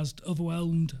 unenergised,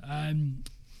 overwhelmed.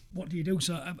 What do you do?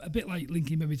 So a bit like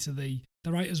linking maybe to the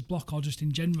writer's block or just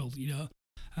in general,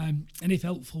 and if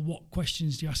helpful, what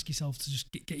questions do you ask yourself to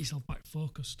just get yourself back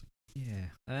focused? Yeah.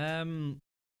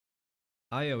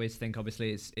 I always think,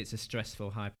 obviously, it's a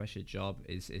stressful, high-pressure job,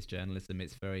 is journalism.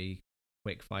 It's very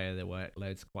quick-fire, the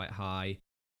workload's quite high.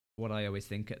 What I always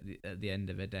think at the end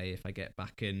of a day, if I get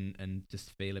back in and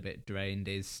just feel a bit drained,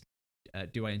 is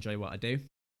do I enjoy what I do?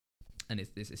 And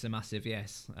it's a massive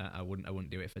yes. I wouldn't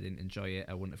do it if I didn't enjoy it.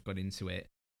 I wouldn't have got into it.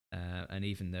 And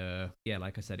even though,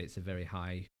 like I said, it's a very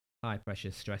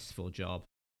high-pressure, stressful job,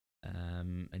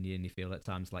 and you feel at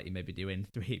times like you may be doing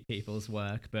 3 people's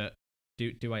work, but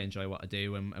do I enjoy what I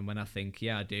do? And when I think,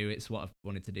 I do, it's what I've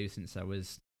wanted to do since I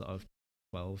was sort of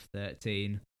 12,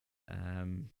 13.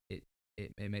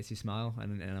 It makes you smile,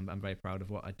 and I'm very proud of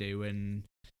what I do, and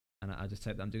I just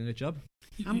hope that I'm doing a good job.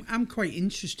 I'm quite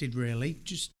interested, really.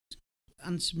 Just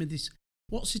answer me this: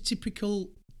 what's a typical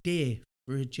day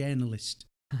for a journalist?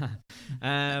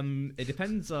 It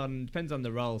depends on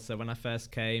the role. So when I first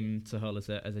came to Hull as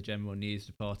a general news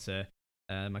reporter,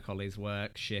 my colleagues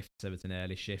work shift, so it's an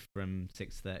early shift from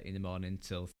 6:30 in the morning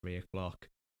till 3 o'clock.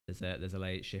 There's a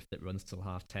late shift that runs till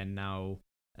 10:30 now.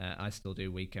 I still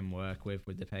do weekend work with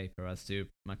the paper, as do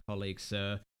my colleagues.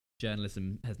 So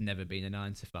journalism has never been a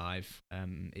 9 to 5.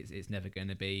 It's never going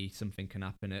to be something can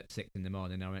happen at 6 in the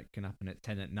morning or it can happen at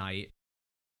 10 at night.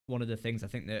 One of the things I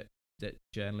think that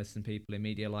journalists and people in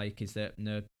media like is that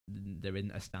there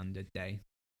isn't a standard day.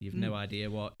 You've no idea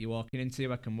what you're walking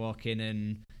into. I can walk in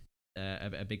and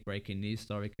a big breaking news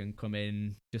story can come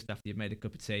in just after you've made a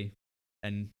cup of tea,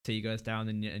 and tea goes down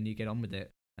and you get on with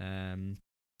it.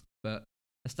 But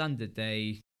a standard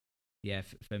day,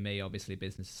 for me, obviously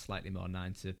business is slightly more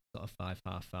 9 to sort of 5,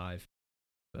 5:30,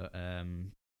 but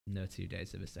no 2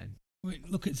 days are the same. Wait,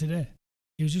 look at today.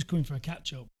 He was just going for a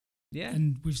catch up. Yeah.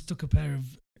 And we've stuck a pair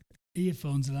of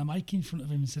earphones and a mic in front of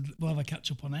him and said, we'll have a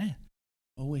catch up on air.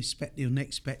 Always expect the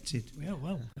unexpected. Yeah,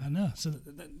 well, I know. So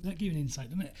that gives you an insight,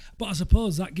 doesn't it? But I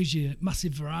suppose that gives you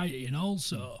massive variety, and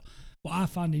also what I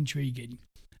find intriguing,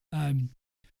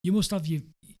 you must have your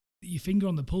finger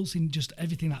on the pulse in just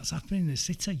everything that's happening in the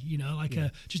city,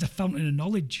 just a fountain of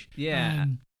knowledge. Yeah,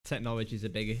 technology is a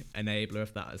big enabler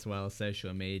of that as well.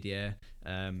 Social media,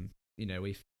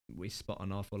 we spot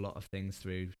an awful lot of things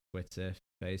through Twitter,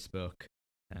 Facebook,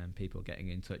 people getting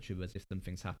in touch with us if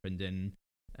something's happened, and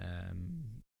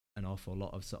an awful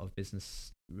lot of sort of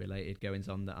business related goings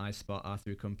on that I spot are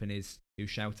through companies who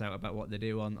shout out about what they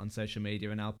do on social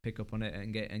media, and I'll pick up on it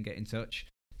and get in touch.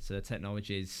 So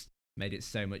technology's made it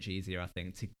so much easier, I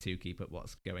think, to keep up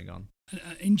what's going on.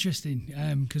 Interesting,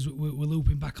 because we're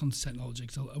looping back onto technology,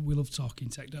 because we love talking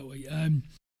tech, don't we?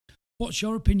 What's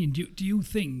your opinion? Do you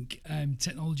think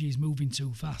technology is moving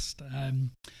too fast?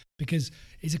 Because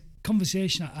it's a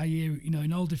conversation that I hear,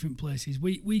 in all different places.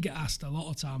 We get asked a lot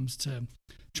of times to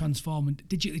transform, and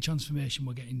digitally transformation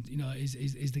we're getting,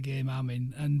 is the game I'm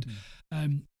in. And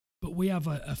but we have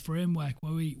a framework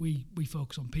where we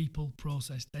focus on people,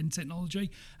 process, then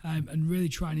technology, and really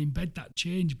try and embed that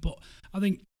change. But I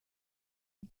think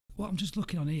what I'm just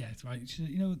looking on here, right?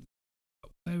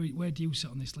 Where do you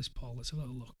sit on this list, Paul? Let's have a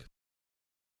little look.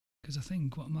 Because I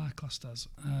think what my class does,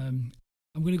 I'm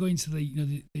going to go into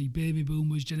the baby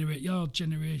boomers generate. Your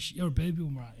generation, you're a baby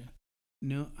boomer, aren't you?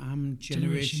 No, I'm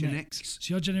Generation X.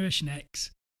 So you're Generation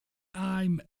X.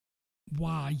 I'm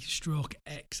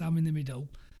Y/X. I'm in the middle.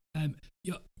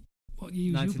 What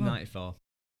year? 1994.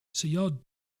 So you're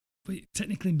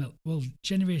technically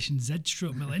Generation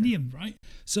Z/Millennium, right?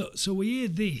 So we hear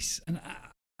this, and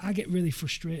I get really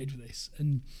frustrated with this.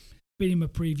 And being in my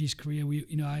previous career,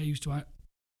 I used to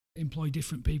employ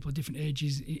different people at different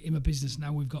ages in my business.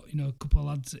 Now we've got, a couple of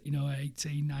lads at,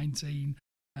 18, 19,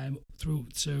 through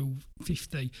to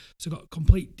 50. So got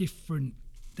complete different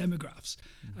demographics.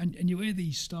 And you hear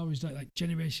these stories like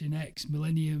Generation X,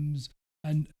 Millenniums.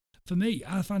 And for me,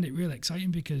 I find it really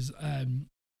exciting because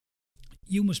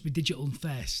you must be digital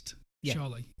first,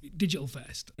 surely. Digital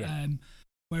first. Yeah.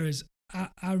 Whereas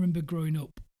I remember growing up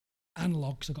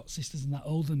analog, because I've got sisters and that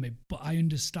older than me, but I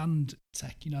understand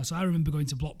tech, So I remember going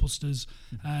to Blockbusters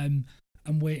and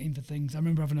waiting for things. I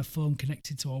remember having a phone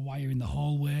connected to a wire in the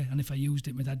hallway, and if I used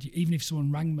it, my dad, even if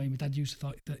someone rang me, my dad used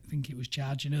to think it was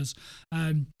charging us.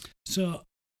 So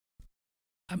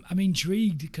I'm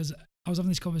intrigued because I was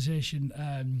having this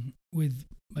conversation with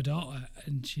my daughter,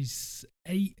 and she's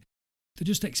 8. They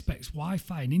just expect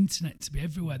Wi-Fi and internet to be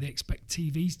everywhere. They expect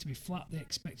TVs to be flat. They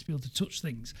expect to be able to touch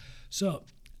things. So,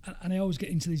 and I always get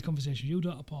into these conversations, you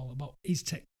don't, Paul, about is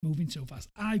tech moving too fast?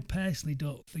 I personally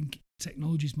don't think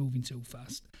technology is moving too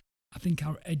fast. I think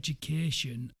our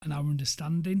education and our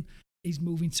understanding is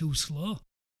moving too slow.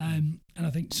 And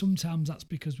I think sometimes that's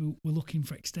because we're looking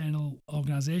for external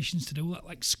organisations to do that,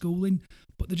 like schooling,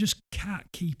 but they just can't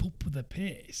keep up with the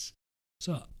pace.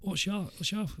 So what's your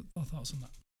thoughts on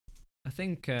that? I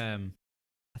think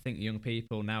young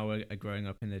people now are growing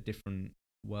up in a different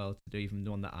world to even the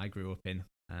one that I grew up in.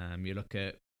 You look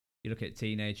at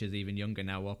teenagers even younger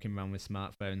now walking around with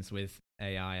smartphones with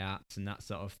AI apps and that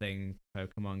sort of thing,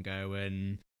 Pokemon Go,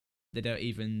 and they don't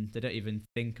even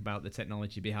think about the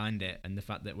technology behind it. And the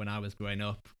fact that when I was growing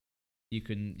up, you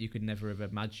could never have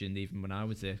imagined, even when I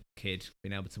was a kid,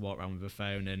 being able to walk around with a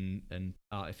phone and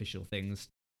artificial things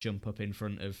jump up in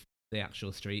front of the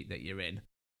actual street that you're in.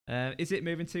 Is it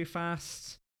moving too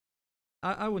fast?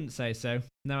 I wouldn't say so.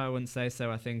 No, I wouldn't say so.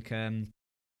 I think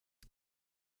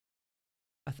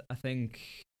I think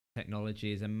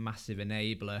technology is a massive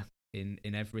enabler in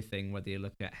everything, whether you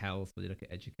look at health, whether you look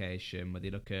at education, whether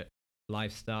you look at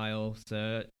lifestyle.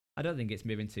 So I don't think it's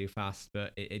moving too fast,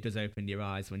 but it does open your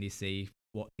eyes when you see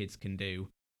what kids can do.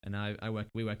 And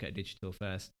we work at a digital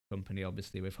first company,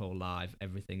 obviously, with Whole Live.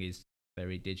 Everything is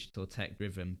very digital, tech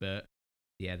driven, but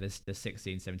yeah, there's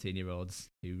 16, 17-year-olds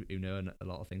who know a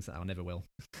lot of things that I never will.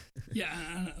 Yeah,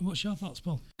 and what's your thoughts,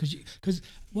 Paul? Because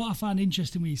what I find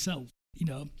interesting with yourself,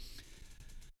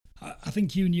 I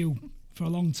think you knew for a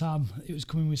long time it was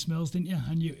coming with Smells, didn't you?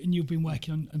 And you've been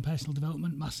working on personal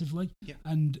development massively. Yeah.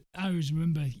 And I always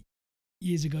remember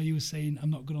years ago you were saying,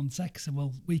 I'm not good on tech. So,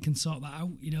 well, we can sort that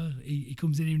out. He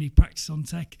comes in here and he practices on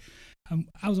tech. And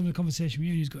I was having a conversation with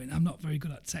you and he was going, I'm not very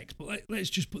good at tech. But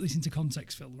let's just put this into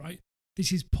context, Phil, right?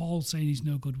 This is Paul saying he's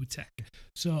no good with tech.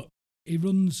 So he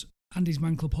runs Andy's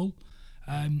Man Club Hull.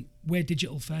 We're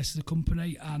digital first as a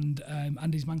company, and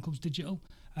Andy's Man Club's digital.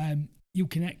 You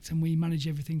connect and we manage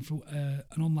everything through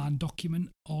an online document,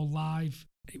 all live,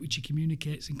 which he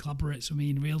communicates and collaborates with me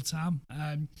in real time.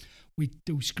 We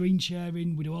do screen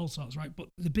sharing, we do all sorts, right? But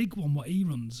the big one, what he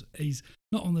runs, is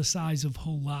not on the size of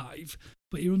Hull Live,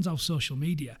 but he runs our social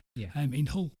media in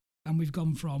Hull. And we've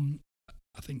gone from,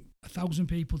 I think, 1,000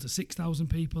 people to 6,000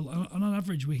 people. And on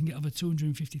average, we can get over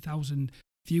 250,000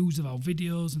 views of our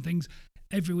videos and things.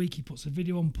 Every week he puts a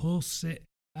video on, posts it.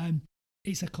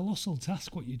 It's a colossal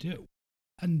task what you do.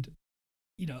 And,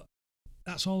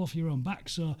 that's all off your own back.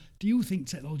 So do you think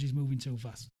technology is moving too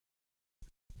fast?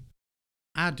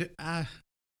 I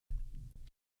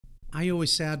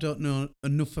always say I don't know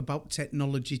enough about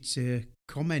technology to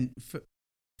comment.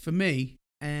 For me,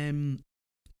 I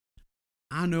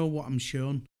know what I'm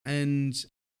shown and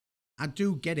I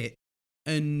do get it.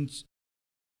 And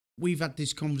we've had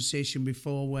this conversation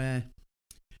before where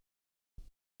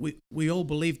we all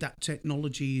believe that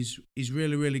technology is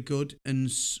really, really good,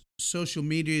 and social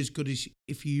media is good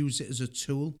if you use it as a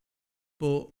tool.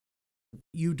 But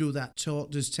you do that talk,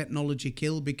 does technology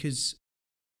kill? Because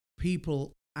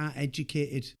people are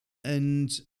educated,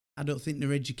 and I don't think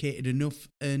they're educated enough.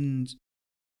 And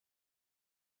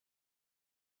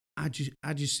I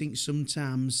just think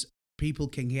sometimes people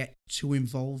can get too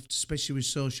involved, especially with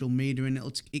social media, and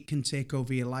it can take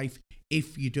over your life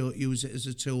if you don't use it as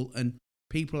a tool. And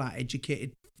people are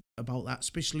educated about that,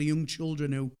 especially young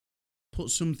children who put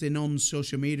something on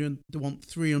social media and they want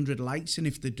 300 likes, and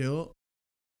if they don't,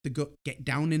 they get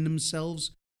down in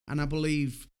themselves. And I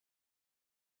believe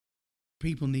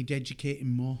people need educating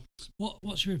more.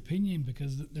 What's your opinion?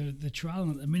 Because the trial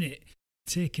at the minute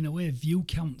taking away view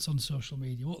counts on social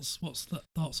media. What's the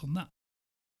thoughts on that?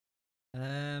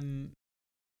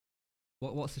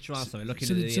 What's the trial? Sorry, looking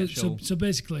at the actual. So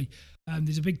basically,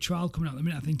 there's a big trial coming out at the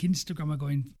minute. I think Instagram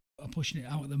are pushing it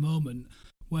out at the moment,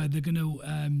 where they're going to,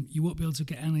 you won't be able to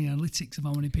get any analytics of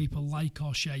how many people like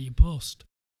or share your post.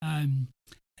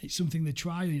 It's something they're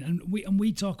trying, and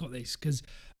we talk about this because,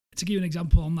 to give you an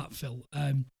example on that, Phil,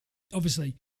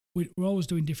 obviously we're always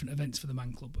doing different events for the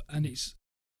Man Club, and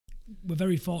we're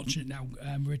very fortunate now.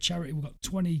 We're a charity. We've got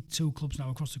 22 clubs now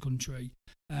across the country,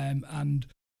 and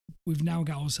we've now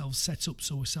got ourselves set up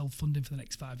so we're self-funding for the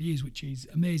next 5 years, which is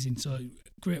amazing. So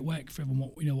great work for everyone.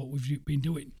 What we've been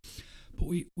doing, but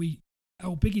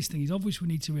our biggest thing is obviously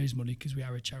we need to raise money because we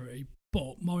are a charity.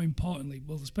 But more importantly,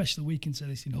 well, especially we can say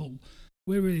this in Hull,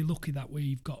 we're really lucky that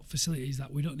we've got facilities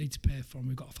that we don't need to pay for, and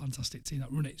we've got a fantastic team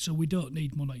that run it. So we don't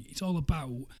need money. It's all about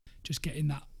just getting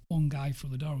that one guy through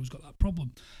the door who's got that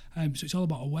problem. So it's all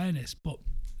about awareness. But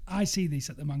I see this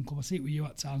at the Man Club. I see it with you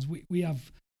at times. We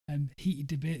have heated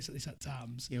debates at this at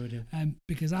times. Yeah, we do.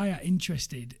 Because I am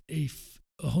interested if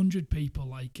 100 people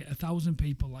like it, 1,000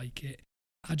 people like it.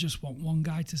 I just want one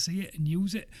guy to see it and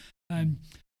use it.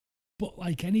 But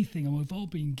like anything, and we've all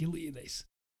been guilty of this,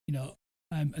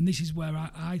 and this is where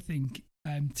I think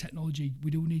technology,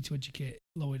 we do need to educate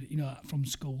lower, from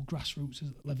school, grassroots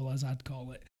level, as I'd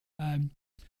call it.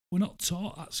 We're not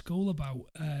taught at school about,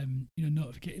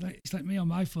 notification. It's like me on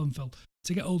my phone, Phil.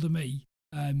 To get hold of me,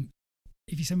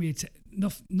 if you send me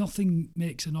nothing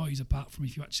makes a noise apart from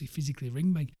if you actually physically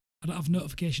ring me. I don't have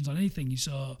notifications on anything.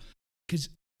 So, because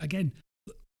again,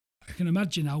 I can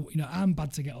imagine how, I'm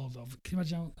bad to get hold of. Can you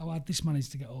imagine how hard this man is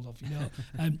to get hold of,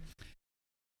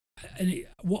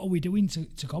 what are we doing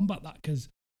to combat that? Because,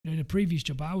 in a previous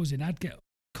job I was in, I'd get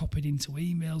copied into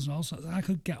emails and all sorts. I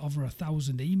could get over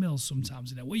 1,000 emails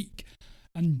sometimes in a week.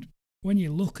 And when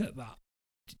you look at that,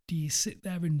 do you sit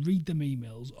there and read them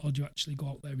emails, or do you actually go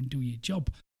out there and do your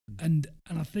job? And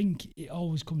I think it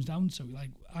always comes down to, like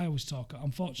I always talk,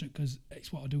 I'm fortunate because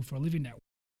it's what I do for a living now.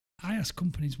 I ask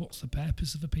companies, what's the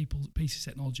purpose of a piece of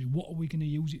technology? What are we going to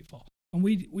use it for? And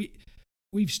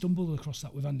we've stumbled across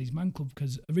that with Andy's Man Club,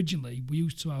 because originally we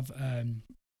used to have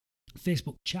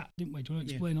Facebook chat, didn't we? Do you want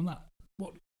to explain on that?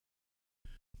 What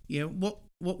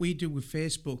we do with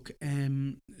Facebook,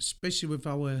 especially with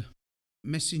our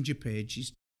messenger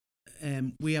pages,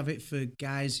 we have it for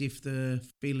guys if they're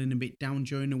feeling a bit down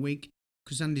during the week,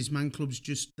 because Andy's Man Club's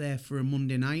just there for a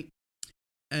Monday night.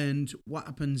 And what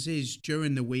happens is,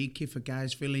 during the week, if a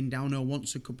guy's feeling down or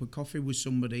wants a cup of coffee with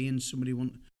somebody and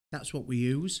that's what we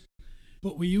use.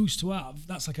 But we used to have,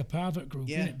 that's like a private group,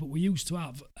 isn't it? But we used to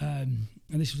have, and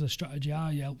this was a strategy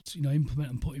I helped, implement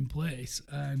and put in place.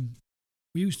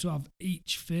 We used to have,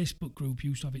 each Facebook group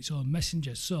used to have its own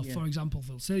messenger. So, for example,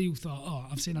 Phil, say you thought,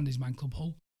 I've seen Andy's Man Club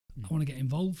Hull, I want to get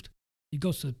involved. You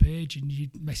go to the page and you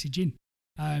message in.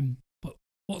 But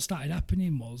what started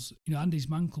happening was, Andy's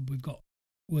Man Club,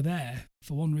 we're there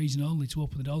for one reason only, to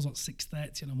open the doors at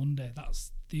 6:30 on a Monday.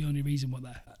 That's the only reason we're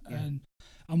there. Yeah.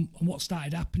 And what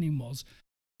started happening was,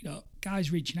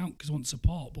 guys reaching out because they want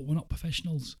support, but we're not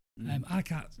professionals. I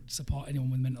can't support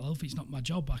anyone with mental health. It's not my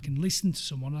job. I can listen to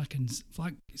someone, I can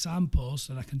flag signposts,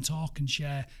 and I can talk and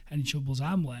share any troubles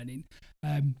I'm learning,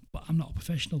 but I'm not a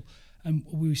professional. And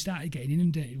we started getting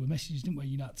inundated with messages, didn't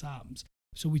we, at times?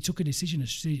 So we took a decision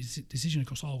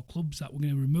across all clubs that we're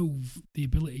going to remove the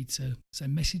ability to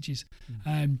send messages.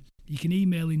 You can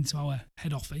email into our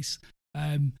head office,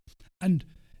 and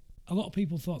a lot of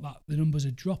people thought that the numbers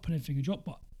would drop and everything would drop,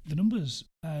 but the numbers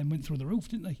went through the roof,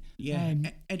 didn't they? Yeah,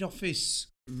 head office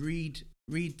read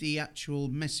the actual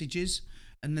messages,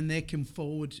 and then they can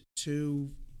forward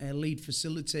to lead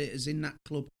facilitators in that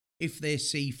club if they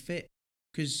see fit,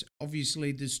 because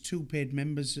obviously there's 2 paid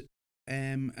members at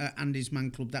Andy's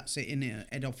Man Club, that's it, in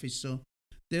head office, so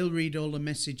they'll read all the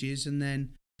messages and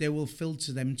then they will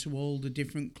filter them to all the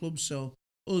different clubs, so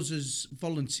us as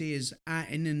volunteers are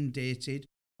inundated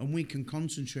and we can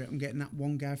concentrate on getting that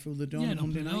one guy through the door on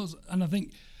Monday night. And I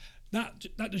think that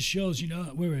just shows,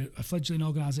 we're a fledgling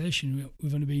organisation.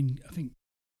 We've only been, I think,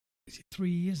 is it 3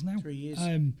 years now? 3 years.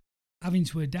 Having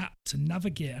to adapt and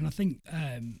navigate, and I think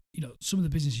some of the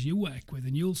businesses you work with,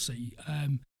 and you'll see,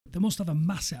 they must have a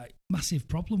massive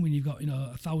problem when you've got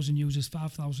 1,000 users,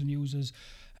 5,000 users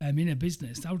in a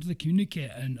business. How do they communicate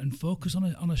and focus on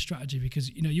a strategy? Because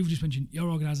you've just mentioned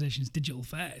your organisation's digital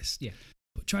first,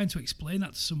 but trying to explain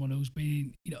that to someone who's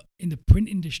been in the print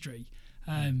industry,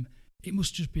 it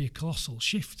must just be a colossal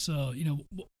shift. So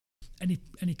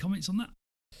any comments on that?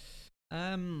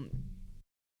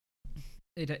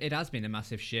 It has been a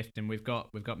massive shift, and we've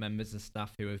got members of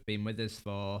staff who have been with us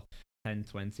for 10,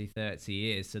 20, 30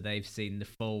 years, so they've seen the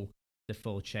full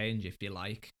change, if you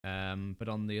like. But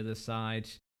on the other side,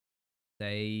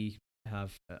 they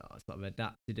have sort of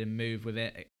adapted and moved with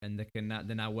it, and they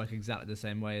now work exactly the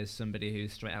same way as somebody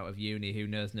who's straight out of uni who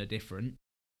knows no different.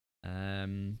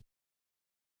 But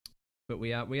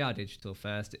we are digital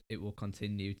first. It will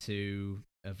continue to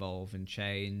evolve and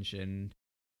change, and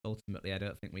ultimately, I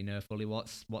don't think we know fully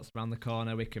what's around the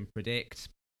corner. We can predict,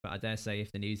 but I dare say,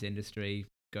 if the news industry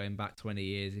going back 20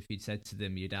 years, if you'd said to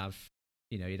them you'd have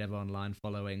online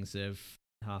followings of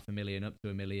 500,000 up to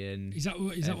 1 million. Is that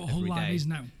what Whole Live is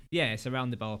now? Yeah, it's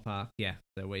around the ballpark. Yeah,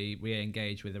 so we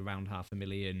engage with around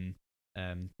 500,000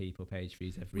 people page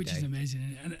views every day, which is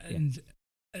amazing, and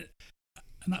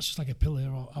that's just like a pillar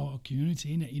of our community,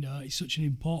 isn't it? You know, it's such an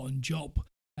important job,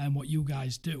 and what you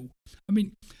guys do. I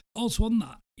mean, also on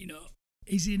that, you know,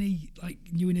 is any like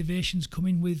new innovations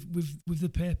coming with the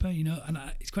paper? You know, and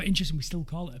it's quite interesting. We still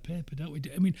call it a paper, don't we?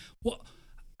 I mean,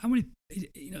 how many?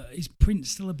 You know, is print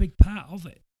still a big part of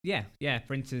it? Yeah.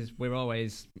 Print is. We're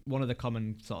always, one of the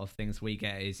common sort of things we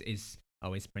get is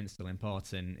print still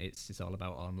important? It's all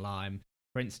about online.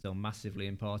 Print's still massively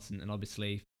important, and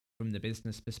obviously, from the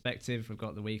business perspective, we've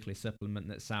got the weekly supplement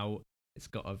that's out. It's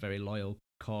got a very loyal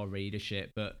core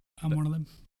readership, but I'm one of them.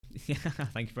 Yeah,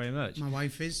 thank you very much. My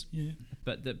wife is. Yeah.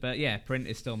 But yeah, print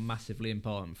is still massively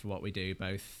important for what we do,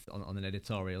 both on an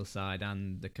editorial side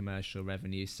and the commercial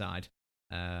revenue side.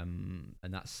 And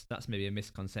that's maybe a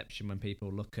misconception when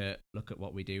people look at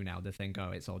what we do now. They think,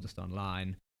 oh, it's all just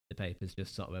online. The paper's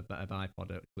just sort of a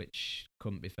byproduct, which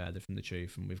couldn't be further from the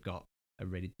truth. And we've got a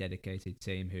really dedicated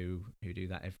team who do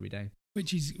that every day.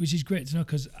 Which is great to know,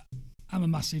 because I'm a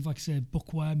massive, like I say,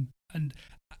 bookworm, and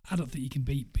I don't think you can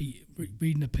beat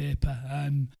reading a paper.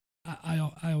 I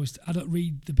don't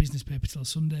read the business paper till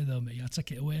Sunday though. I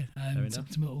take it away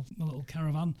to my little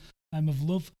caravan of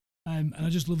love, and I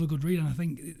just love a good read. And I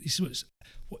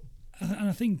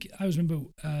think I always remember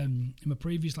in my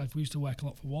previous life we used to work a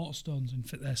lot for Waterstones and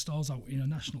fit their stores out, you know,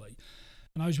 nationally.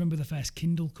 And I always remember the first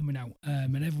Kindle coming out,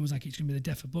 and everyone was like, it's going to be the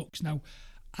death of books. Now,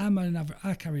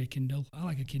 I carry a Kindle. I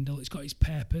like a Kindle. It's got its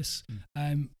purpose.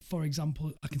 For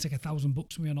example, I can take 1,000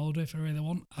 books with me on holiday if I really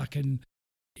want.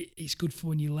 It's good for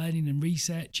when you're learning and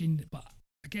researching. But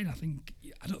again, I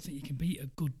don't think you can beat a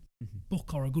good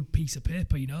book or a good piece of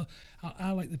paper. You know,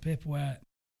 I like the paper where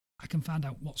I can find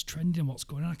out what's trending, what's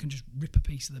going on. I can just rip a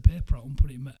piece of the paper out and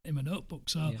put it in my notebook.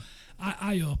 So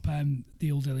I hope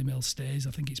the Old Daily Mail stays.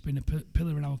 I think it's been a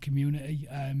pillar in our community.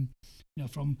 You know,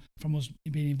 from us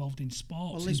being involved in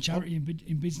sports, in charity,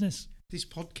 in business. This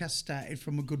podcast started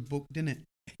from a good book, didn't it?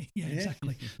 Yeah,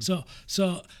 exactly. So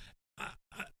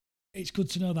it's good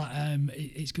to know that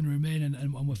it's going to remain,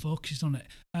 and we're focused on it.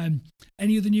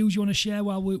 Any other news you want to share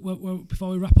before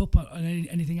we wrap up?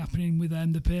 Anything happening with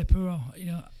the paper, or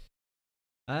you know?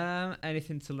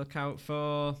 Anything to look out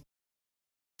for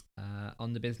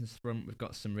on the business front? We've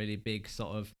got some really big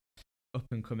sort of up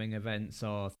and coming events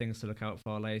or things to look out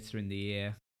for later in the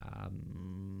year.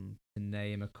 To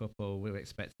name a couple, we're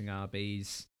expecting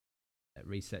RB's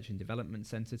Research and Development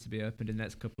Centre to be opened in the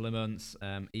next couple of months.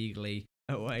 Eagerly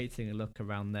awaiting a look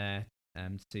around there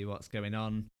to see what's going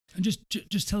on. And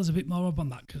just tell us a bit more about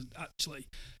that, because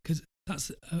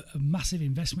that's a massive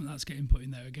investment that's getting put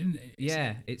in there again.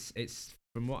 It's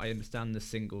from what I understand, the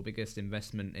single biggest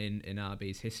investment in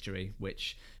RB's history,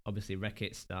 which obviously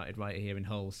Reckitt started right here in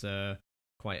Hull, so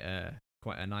quite a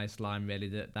nice line really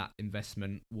that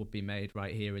investment would be made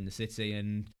right here in the city,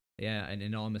 and an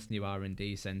enormous new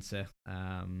R&D centre.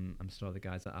 I'm sure the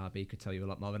guys at RB could tell you a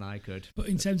lot more than I could. But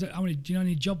in terms of do you know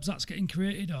any jobs that's getting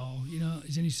created, or you know,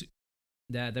 is any?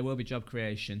 There will be job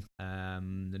creation.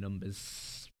 The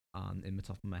numbers aren't in the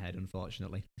top of my head,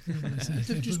 unfortunately.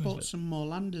 They've just bought some more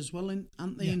land as well,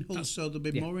 aren't they, in Hull? So there'll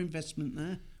be more investment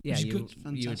there. Yeah, you would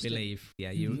believe.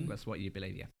 Yeah, that's what you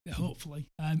believe. Yeah, hopefully.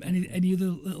 Any other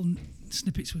little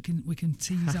snippets we can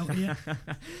tease out here?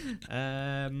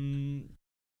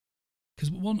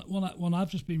 Because one I've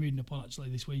just been reading upon actually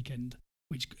this weekend,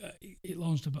 which it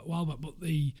launched a while back, but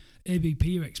the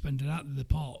ABP are expanding out of the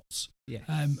ports. Yes.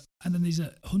 And then there's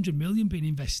 100 million being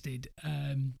invested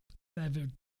further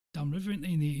downriver in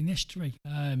the estuary.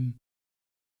 I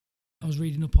was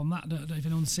reading up on that. I don't know if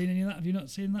anyone's seen any of that. Have you not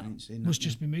seen that? I ain't seen that. Must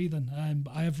just be me then.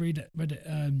 But I have read it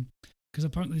because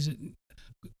apparently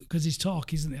because his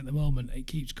talk, isn't it, at the moment, it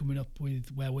keeps coming up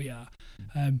with where we are.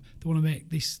 They want to make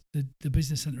this the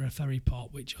business centre a ferry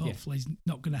port, which hopefully is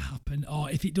not going to happen.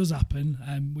 Or if it does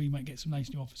happen, we might get some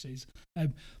nice new offices.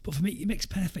 But for me, it makes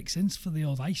perfect sense for the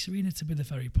old ice arena to be the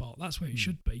ferry port. That's where it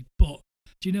should be. But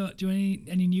do you know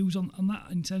any news on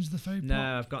that in terms of the ferry port?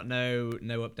 No, I've got no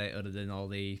update other than all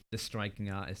the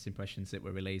striking artist impressions that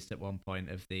were released at one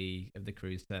point of the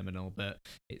cruise terminal, but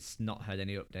it's not had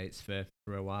any updates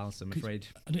for a while, so I'm afraid.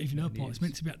 I don't even know, Paul. It's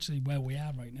meant to be actually where we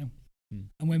are right now,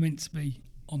 and we're meant to be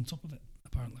on top of it,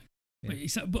 apparently.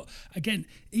 But again,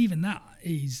 even that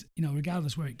is,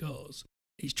 regardless where it goes,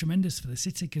 it's tremendous for the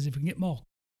city, because if we can get more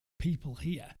people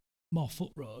here, more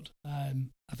foot road,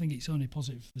 I think it's only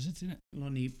positive for the city, isn't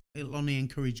it? It'll only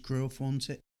encourage growth, won't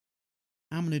it?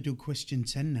 I'm going to do question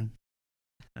 10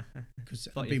 now, because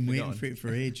I've been waiting for it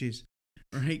for ages.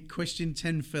 Right, question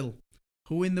 10, Phil.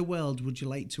 Who in the world would you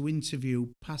like to interview,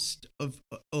 past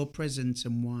or present,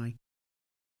 and why?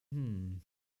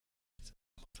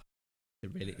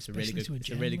 It's a really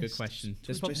good question.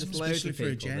 There's probably just loads of people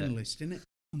for a journalist, isn't it?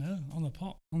 I know, on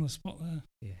the spot there.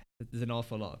 Yeah, there's an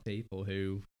awful lot of people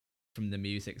who, from the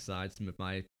music side, some of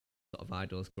my sort of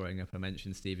idols growing up, I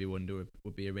mentioned Stevie Wonder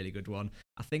would be a really good one.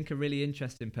 I think a really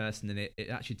interesting person, and it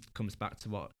actually comes back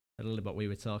to a little bit what we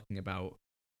were talking about,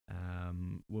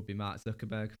 would be Mark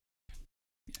Zuckerberg.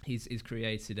 He's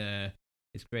created a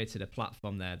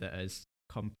platform there that has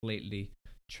completely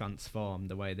transformed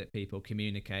the way that people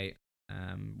communicate.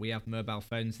 We have mobile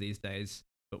phones these days,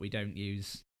 but we don't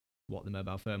use what the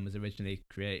mobile phone was originally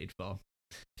created for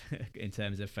in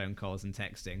terms of phone calls and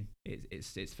texting.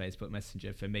 It's Facebook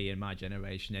Messenger for me and my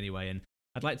generation anyway. And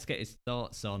I'd like to get his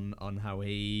thoughts on how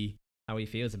he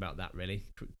feels about that, really.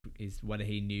 Is whether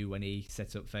he knew when he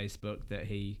set up Facebook that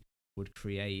he would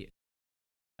create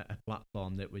a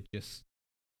platform that would just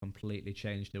completely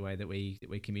change the way that we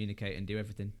communicate and do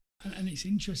everything. And it's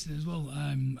interesting as well.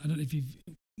 I don't know if you've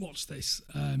watched this,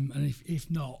 and if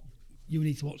not, you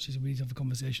need to watch this and we need to have a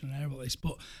conversation on air about this.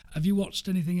 But have you watched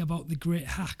anything about the great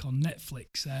hack on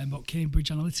Netflix about Cambridge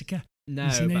Analytica? No,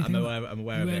 but I'm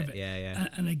aware of it. Yeah.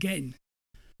 And again,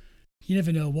 you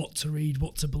never know what to read,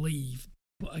 what to believe.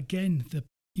 But again,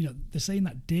 they're saying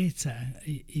that data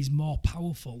is more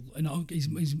powerful and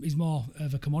is more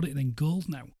of a commodity than gold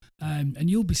now. And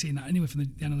you'll be seeing that anyway from the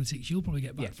analytics you'll probably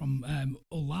get back from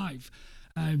All Live.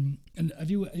 And have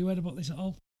you heard about this at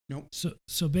all? No.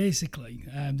 So basically,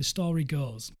 the story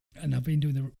goes, and I've been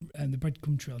doing the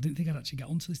breadcrumb trail. I didn't think I'd actually get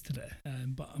onto this today,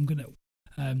 but I'm going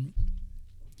to.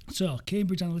 So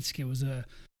Cambridge Analytica was a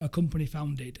company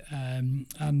founded,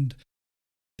 and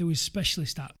there was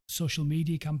specialists at social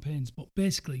media campaigns, but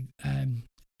basically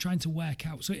trying to work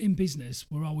out. So in business,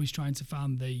 we're always trying to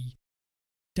find the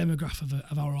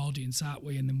demographic of our audience, aren't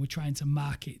we? And then we're trying to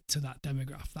market to that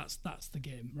demographic. That's the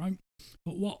game, right?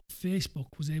 But what Facebook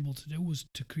was able to do was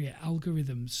to create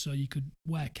algorithms so you could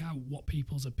work out what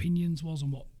people's opinions was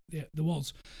and what there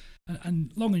was.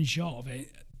 And long and short of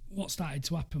it, what started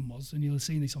to happen was, and you'll have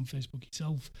seen this on Facebook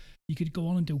yourself, you could go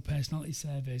on and do personality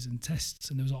surveys and tests,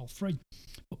 and it was all free.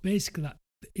 But basically, that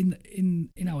in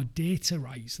our data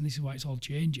rights, and this is why it's all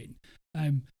changing,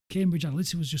 Cambridge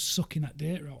Analytica was just sucking that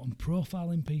data out and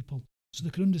profiling people, so they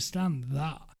could understand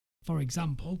that, for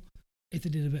example, if they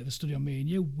did a bit of a study on me and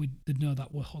you, they'd know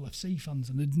that we're Hull FC fans,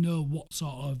 and they'd know what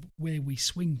sort of way we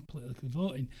swing politically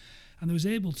voting, and they was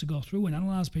able to go through and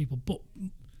analyse people. But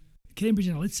Cambridge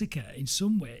Analytica, in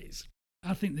some ways,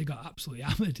 I think they got absolutely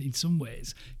hammered in some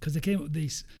ways, because they came up with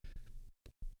this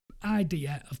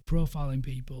idea of profiling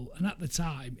people, and at the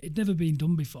time it'd never been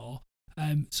done before.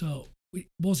 So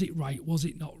was it right? Was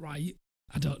it not right?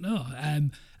 I don't know.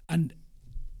 And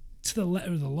to the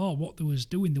letter of the law, what they was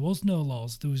doing, there was no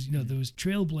laws. There was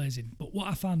trailblazing. But what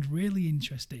I found really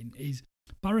interesting is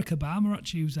Barack Obama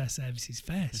actually used their services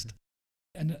first,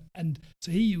 and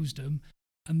so he used them.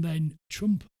 And then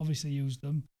Trump obviously used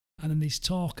them, and then there's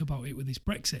talk about it with this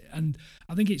Brexit. And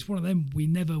I think it's one of them we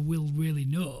never will really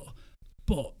know.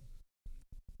 But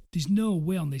there's no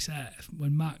way on this earth,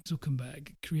 when Mark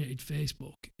Zuckerberg created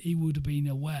Facebook, he would have been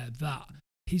aware that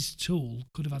his tool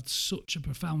could have had such a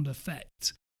profound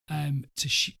effect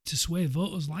to sway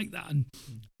voters like that. And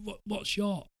what's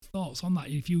your thoughts on that?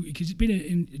 Because you've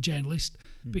been a journalist,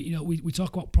 but we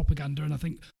talk about propaganda, and I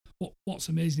think what's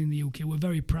amazing in the UK, we're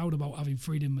very proud about having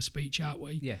freedom of speech, aren't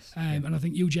we? Yes. And I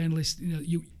think you journalists,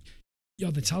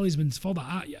 you're the talismans for that,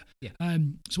 aren't you? Yeah.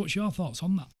 So what's your thoughts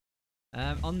on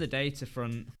that? On the data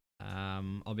front,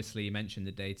 obviously you mentioned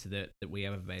the data that we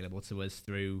have available to us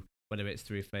through, whether it's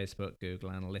through Facebook,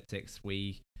 Google Analytics,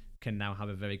 we can now have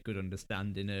a very good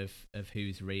understanding of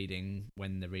who's reading,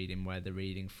 when they're reading, where they're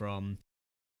reading from.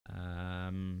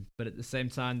 But at the same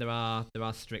time, there are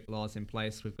strict laws in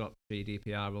place. We've got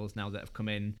GDPR rules now that have come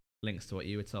in, links to what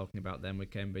you were talking about then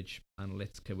with Cambridge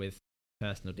Analytica, with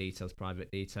personal details, private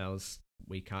details.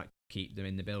 We can't keep them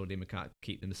in the building, we can't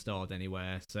keep them stored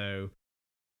anywhere. So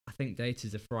I think data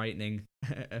is a frightening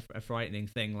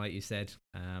thing, like you said.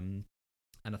 And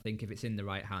I think if it's in the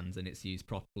right hands and it's used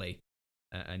properly,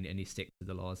 and you stick to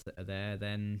the laws that are there,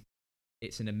 then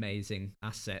it's an amazing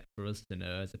asset for us to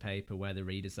know as a paper where the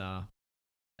readers are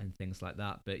and things like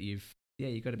that. But you've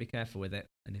you've got to be careful with it.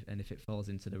 And if it falls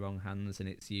into the wrong hands and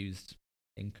it's used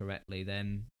incorrectly,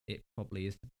 then it probably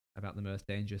is about the most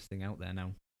dangerous thing out there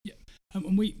now. Yeah,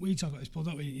 and we talk about this, Paul,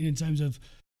 don't we? In terms of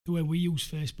the way we use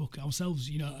Facebook ourselves,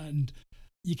 and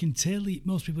you can tailor.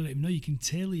 Most people don't even know you can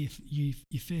tailor your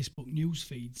Facebook news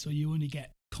feed so you only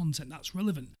get content that's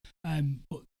relevant.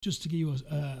 But just to give you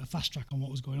a fast track on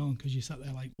what was going on, because you sat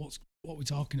there like, what we're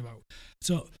talking about.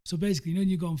 So basically, when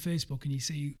you go on Facebook and you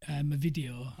see a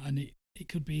video and it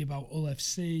could be about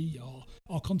OFC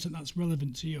or content that's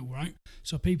relevant to you, right?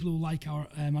 So people who like our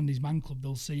Andy's Man Club,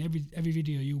 they'll see every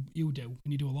video you do,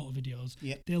 and you do a lot of videos.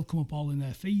 Yep. They'll come up all in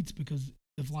their feeds because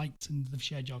they've liked and they've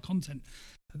shared your content.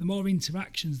 And the more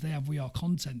interactions they have with your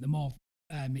content, the more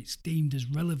it's deemed as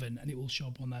relevant, and it will show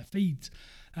up on their feeds.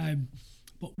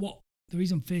 But the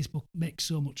reason Facebook makes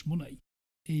so much money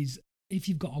is if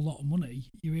you've got a lot of money,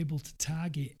 you're able to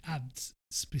target ads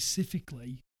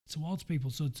specifically towards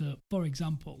people. So, for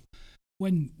example,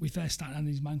 when we first started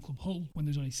Andy's Man Club Hull, when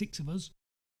there's only 6 of us,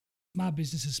 my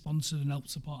business has sponsored and helped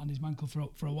support Andy's Man Club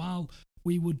for a while.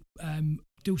 We would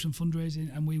do some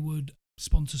fundraising and we would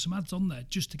sponsor some ads on there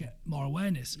just to get more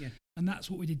awareness. Yeah. And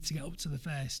that's what we did to get up to the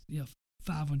first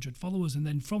 500 followers, and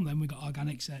then from them we got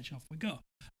organic search, off we go.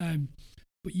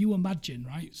 But you imagine,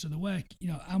 right? So the work,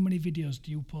 how many videos do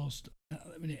you post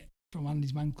at the minute from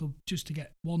Andy's Man Club just to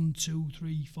get 1, 2,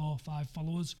 3, 4, 5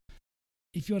 followers?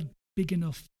 If you're big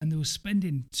enough, and they were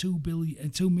spending 2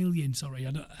 million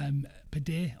per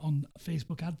day on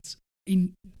Facebook ads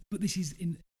but this is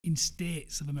in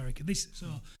states of America. So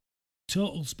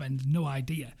total spend, no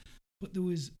idea, but they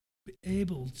was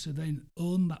able to then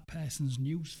own that person's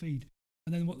news feed.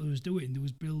 And then what they was doing, they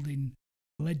was building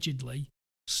allegedly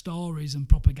stories and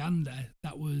propaganda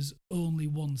that was only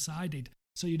one-sided.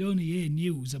 So you'd only hear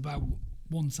news about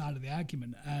one side of the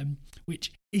argument,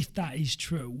 which, if that is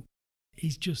true,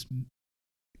 is just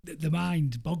the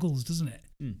mind boggles, doesn't it?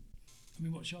 I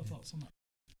mean, what's your thoughts on that?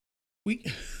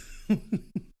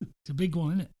 It's a big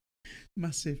one, isn't it?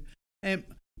 Massive.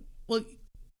 Well,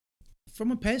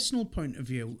 from a personal point of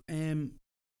view,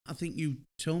 I think you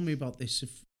told me about this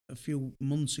a few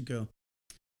months ago.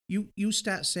 You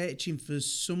start searching for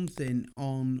something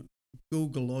on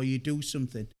Google, or you do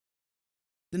something.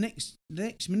 The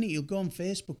next minute you'll go on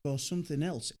Facebook or something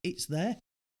else. It's there.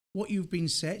 What you've been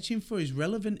searching for is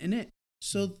relevant, innit?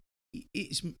 So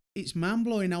it's mind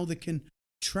blowing how they can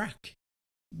track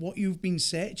what you've been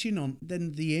searching on.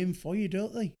 Then they aim for you,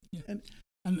 don't they? Yeah.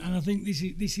 And I think this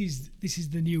is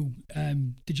the new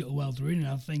digital world we're in. And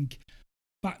I think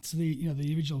back to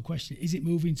the original question: is it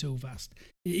moving too fast?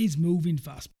 It is moving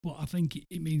fast, but I think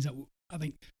it means that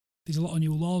there's a lot of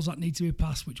new laws that need to be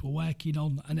passed, which we're working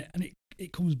on, and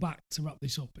it comes back, to wrap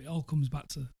this up, it all comes back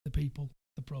to the people,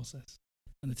 the process,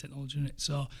 and the technology in it.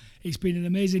 So it's been an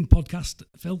amazing podcast,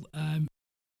 Phil.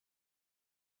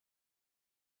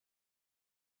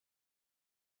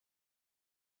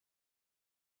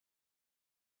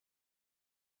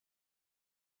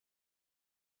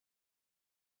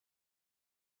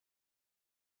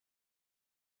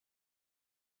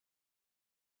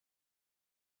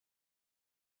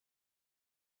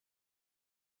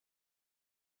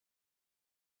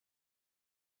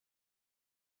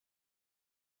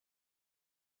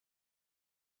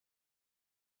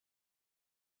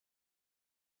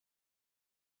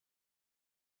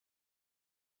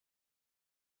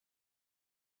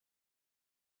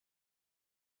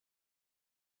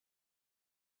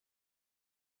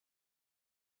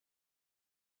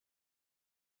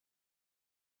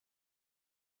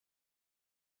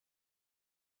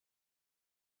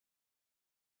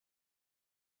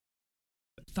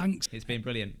 Thanks. It's been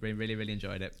brilliant. We really, really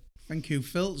enjoyed it. Thank you,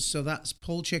 Phil. So that's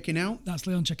Paul checking out. That's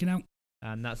Leon checking out.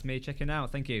 And that's me checking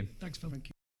out. Thank you. Thanks, Phil. Thank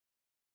you.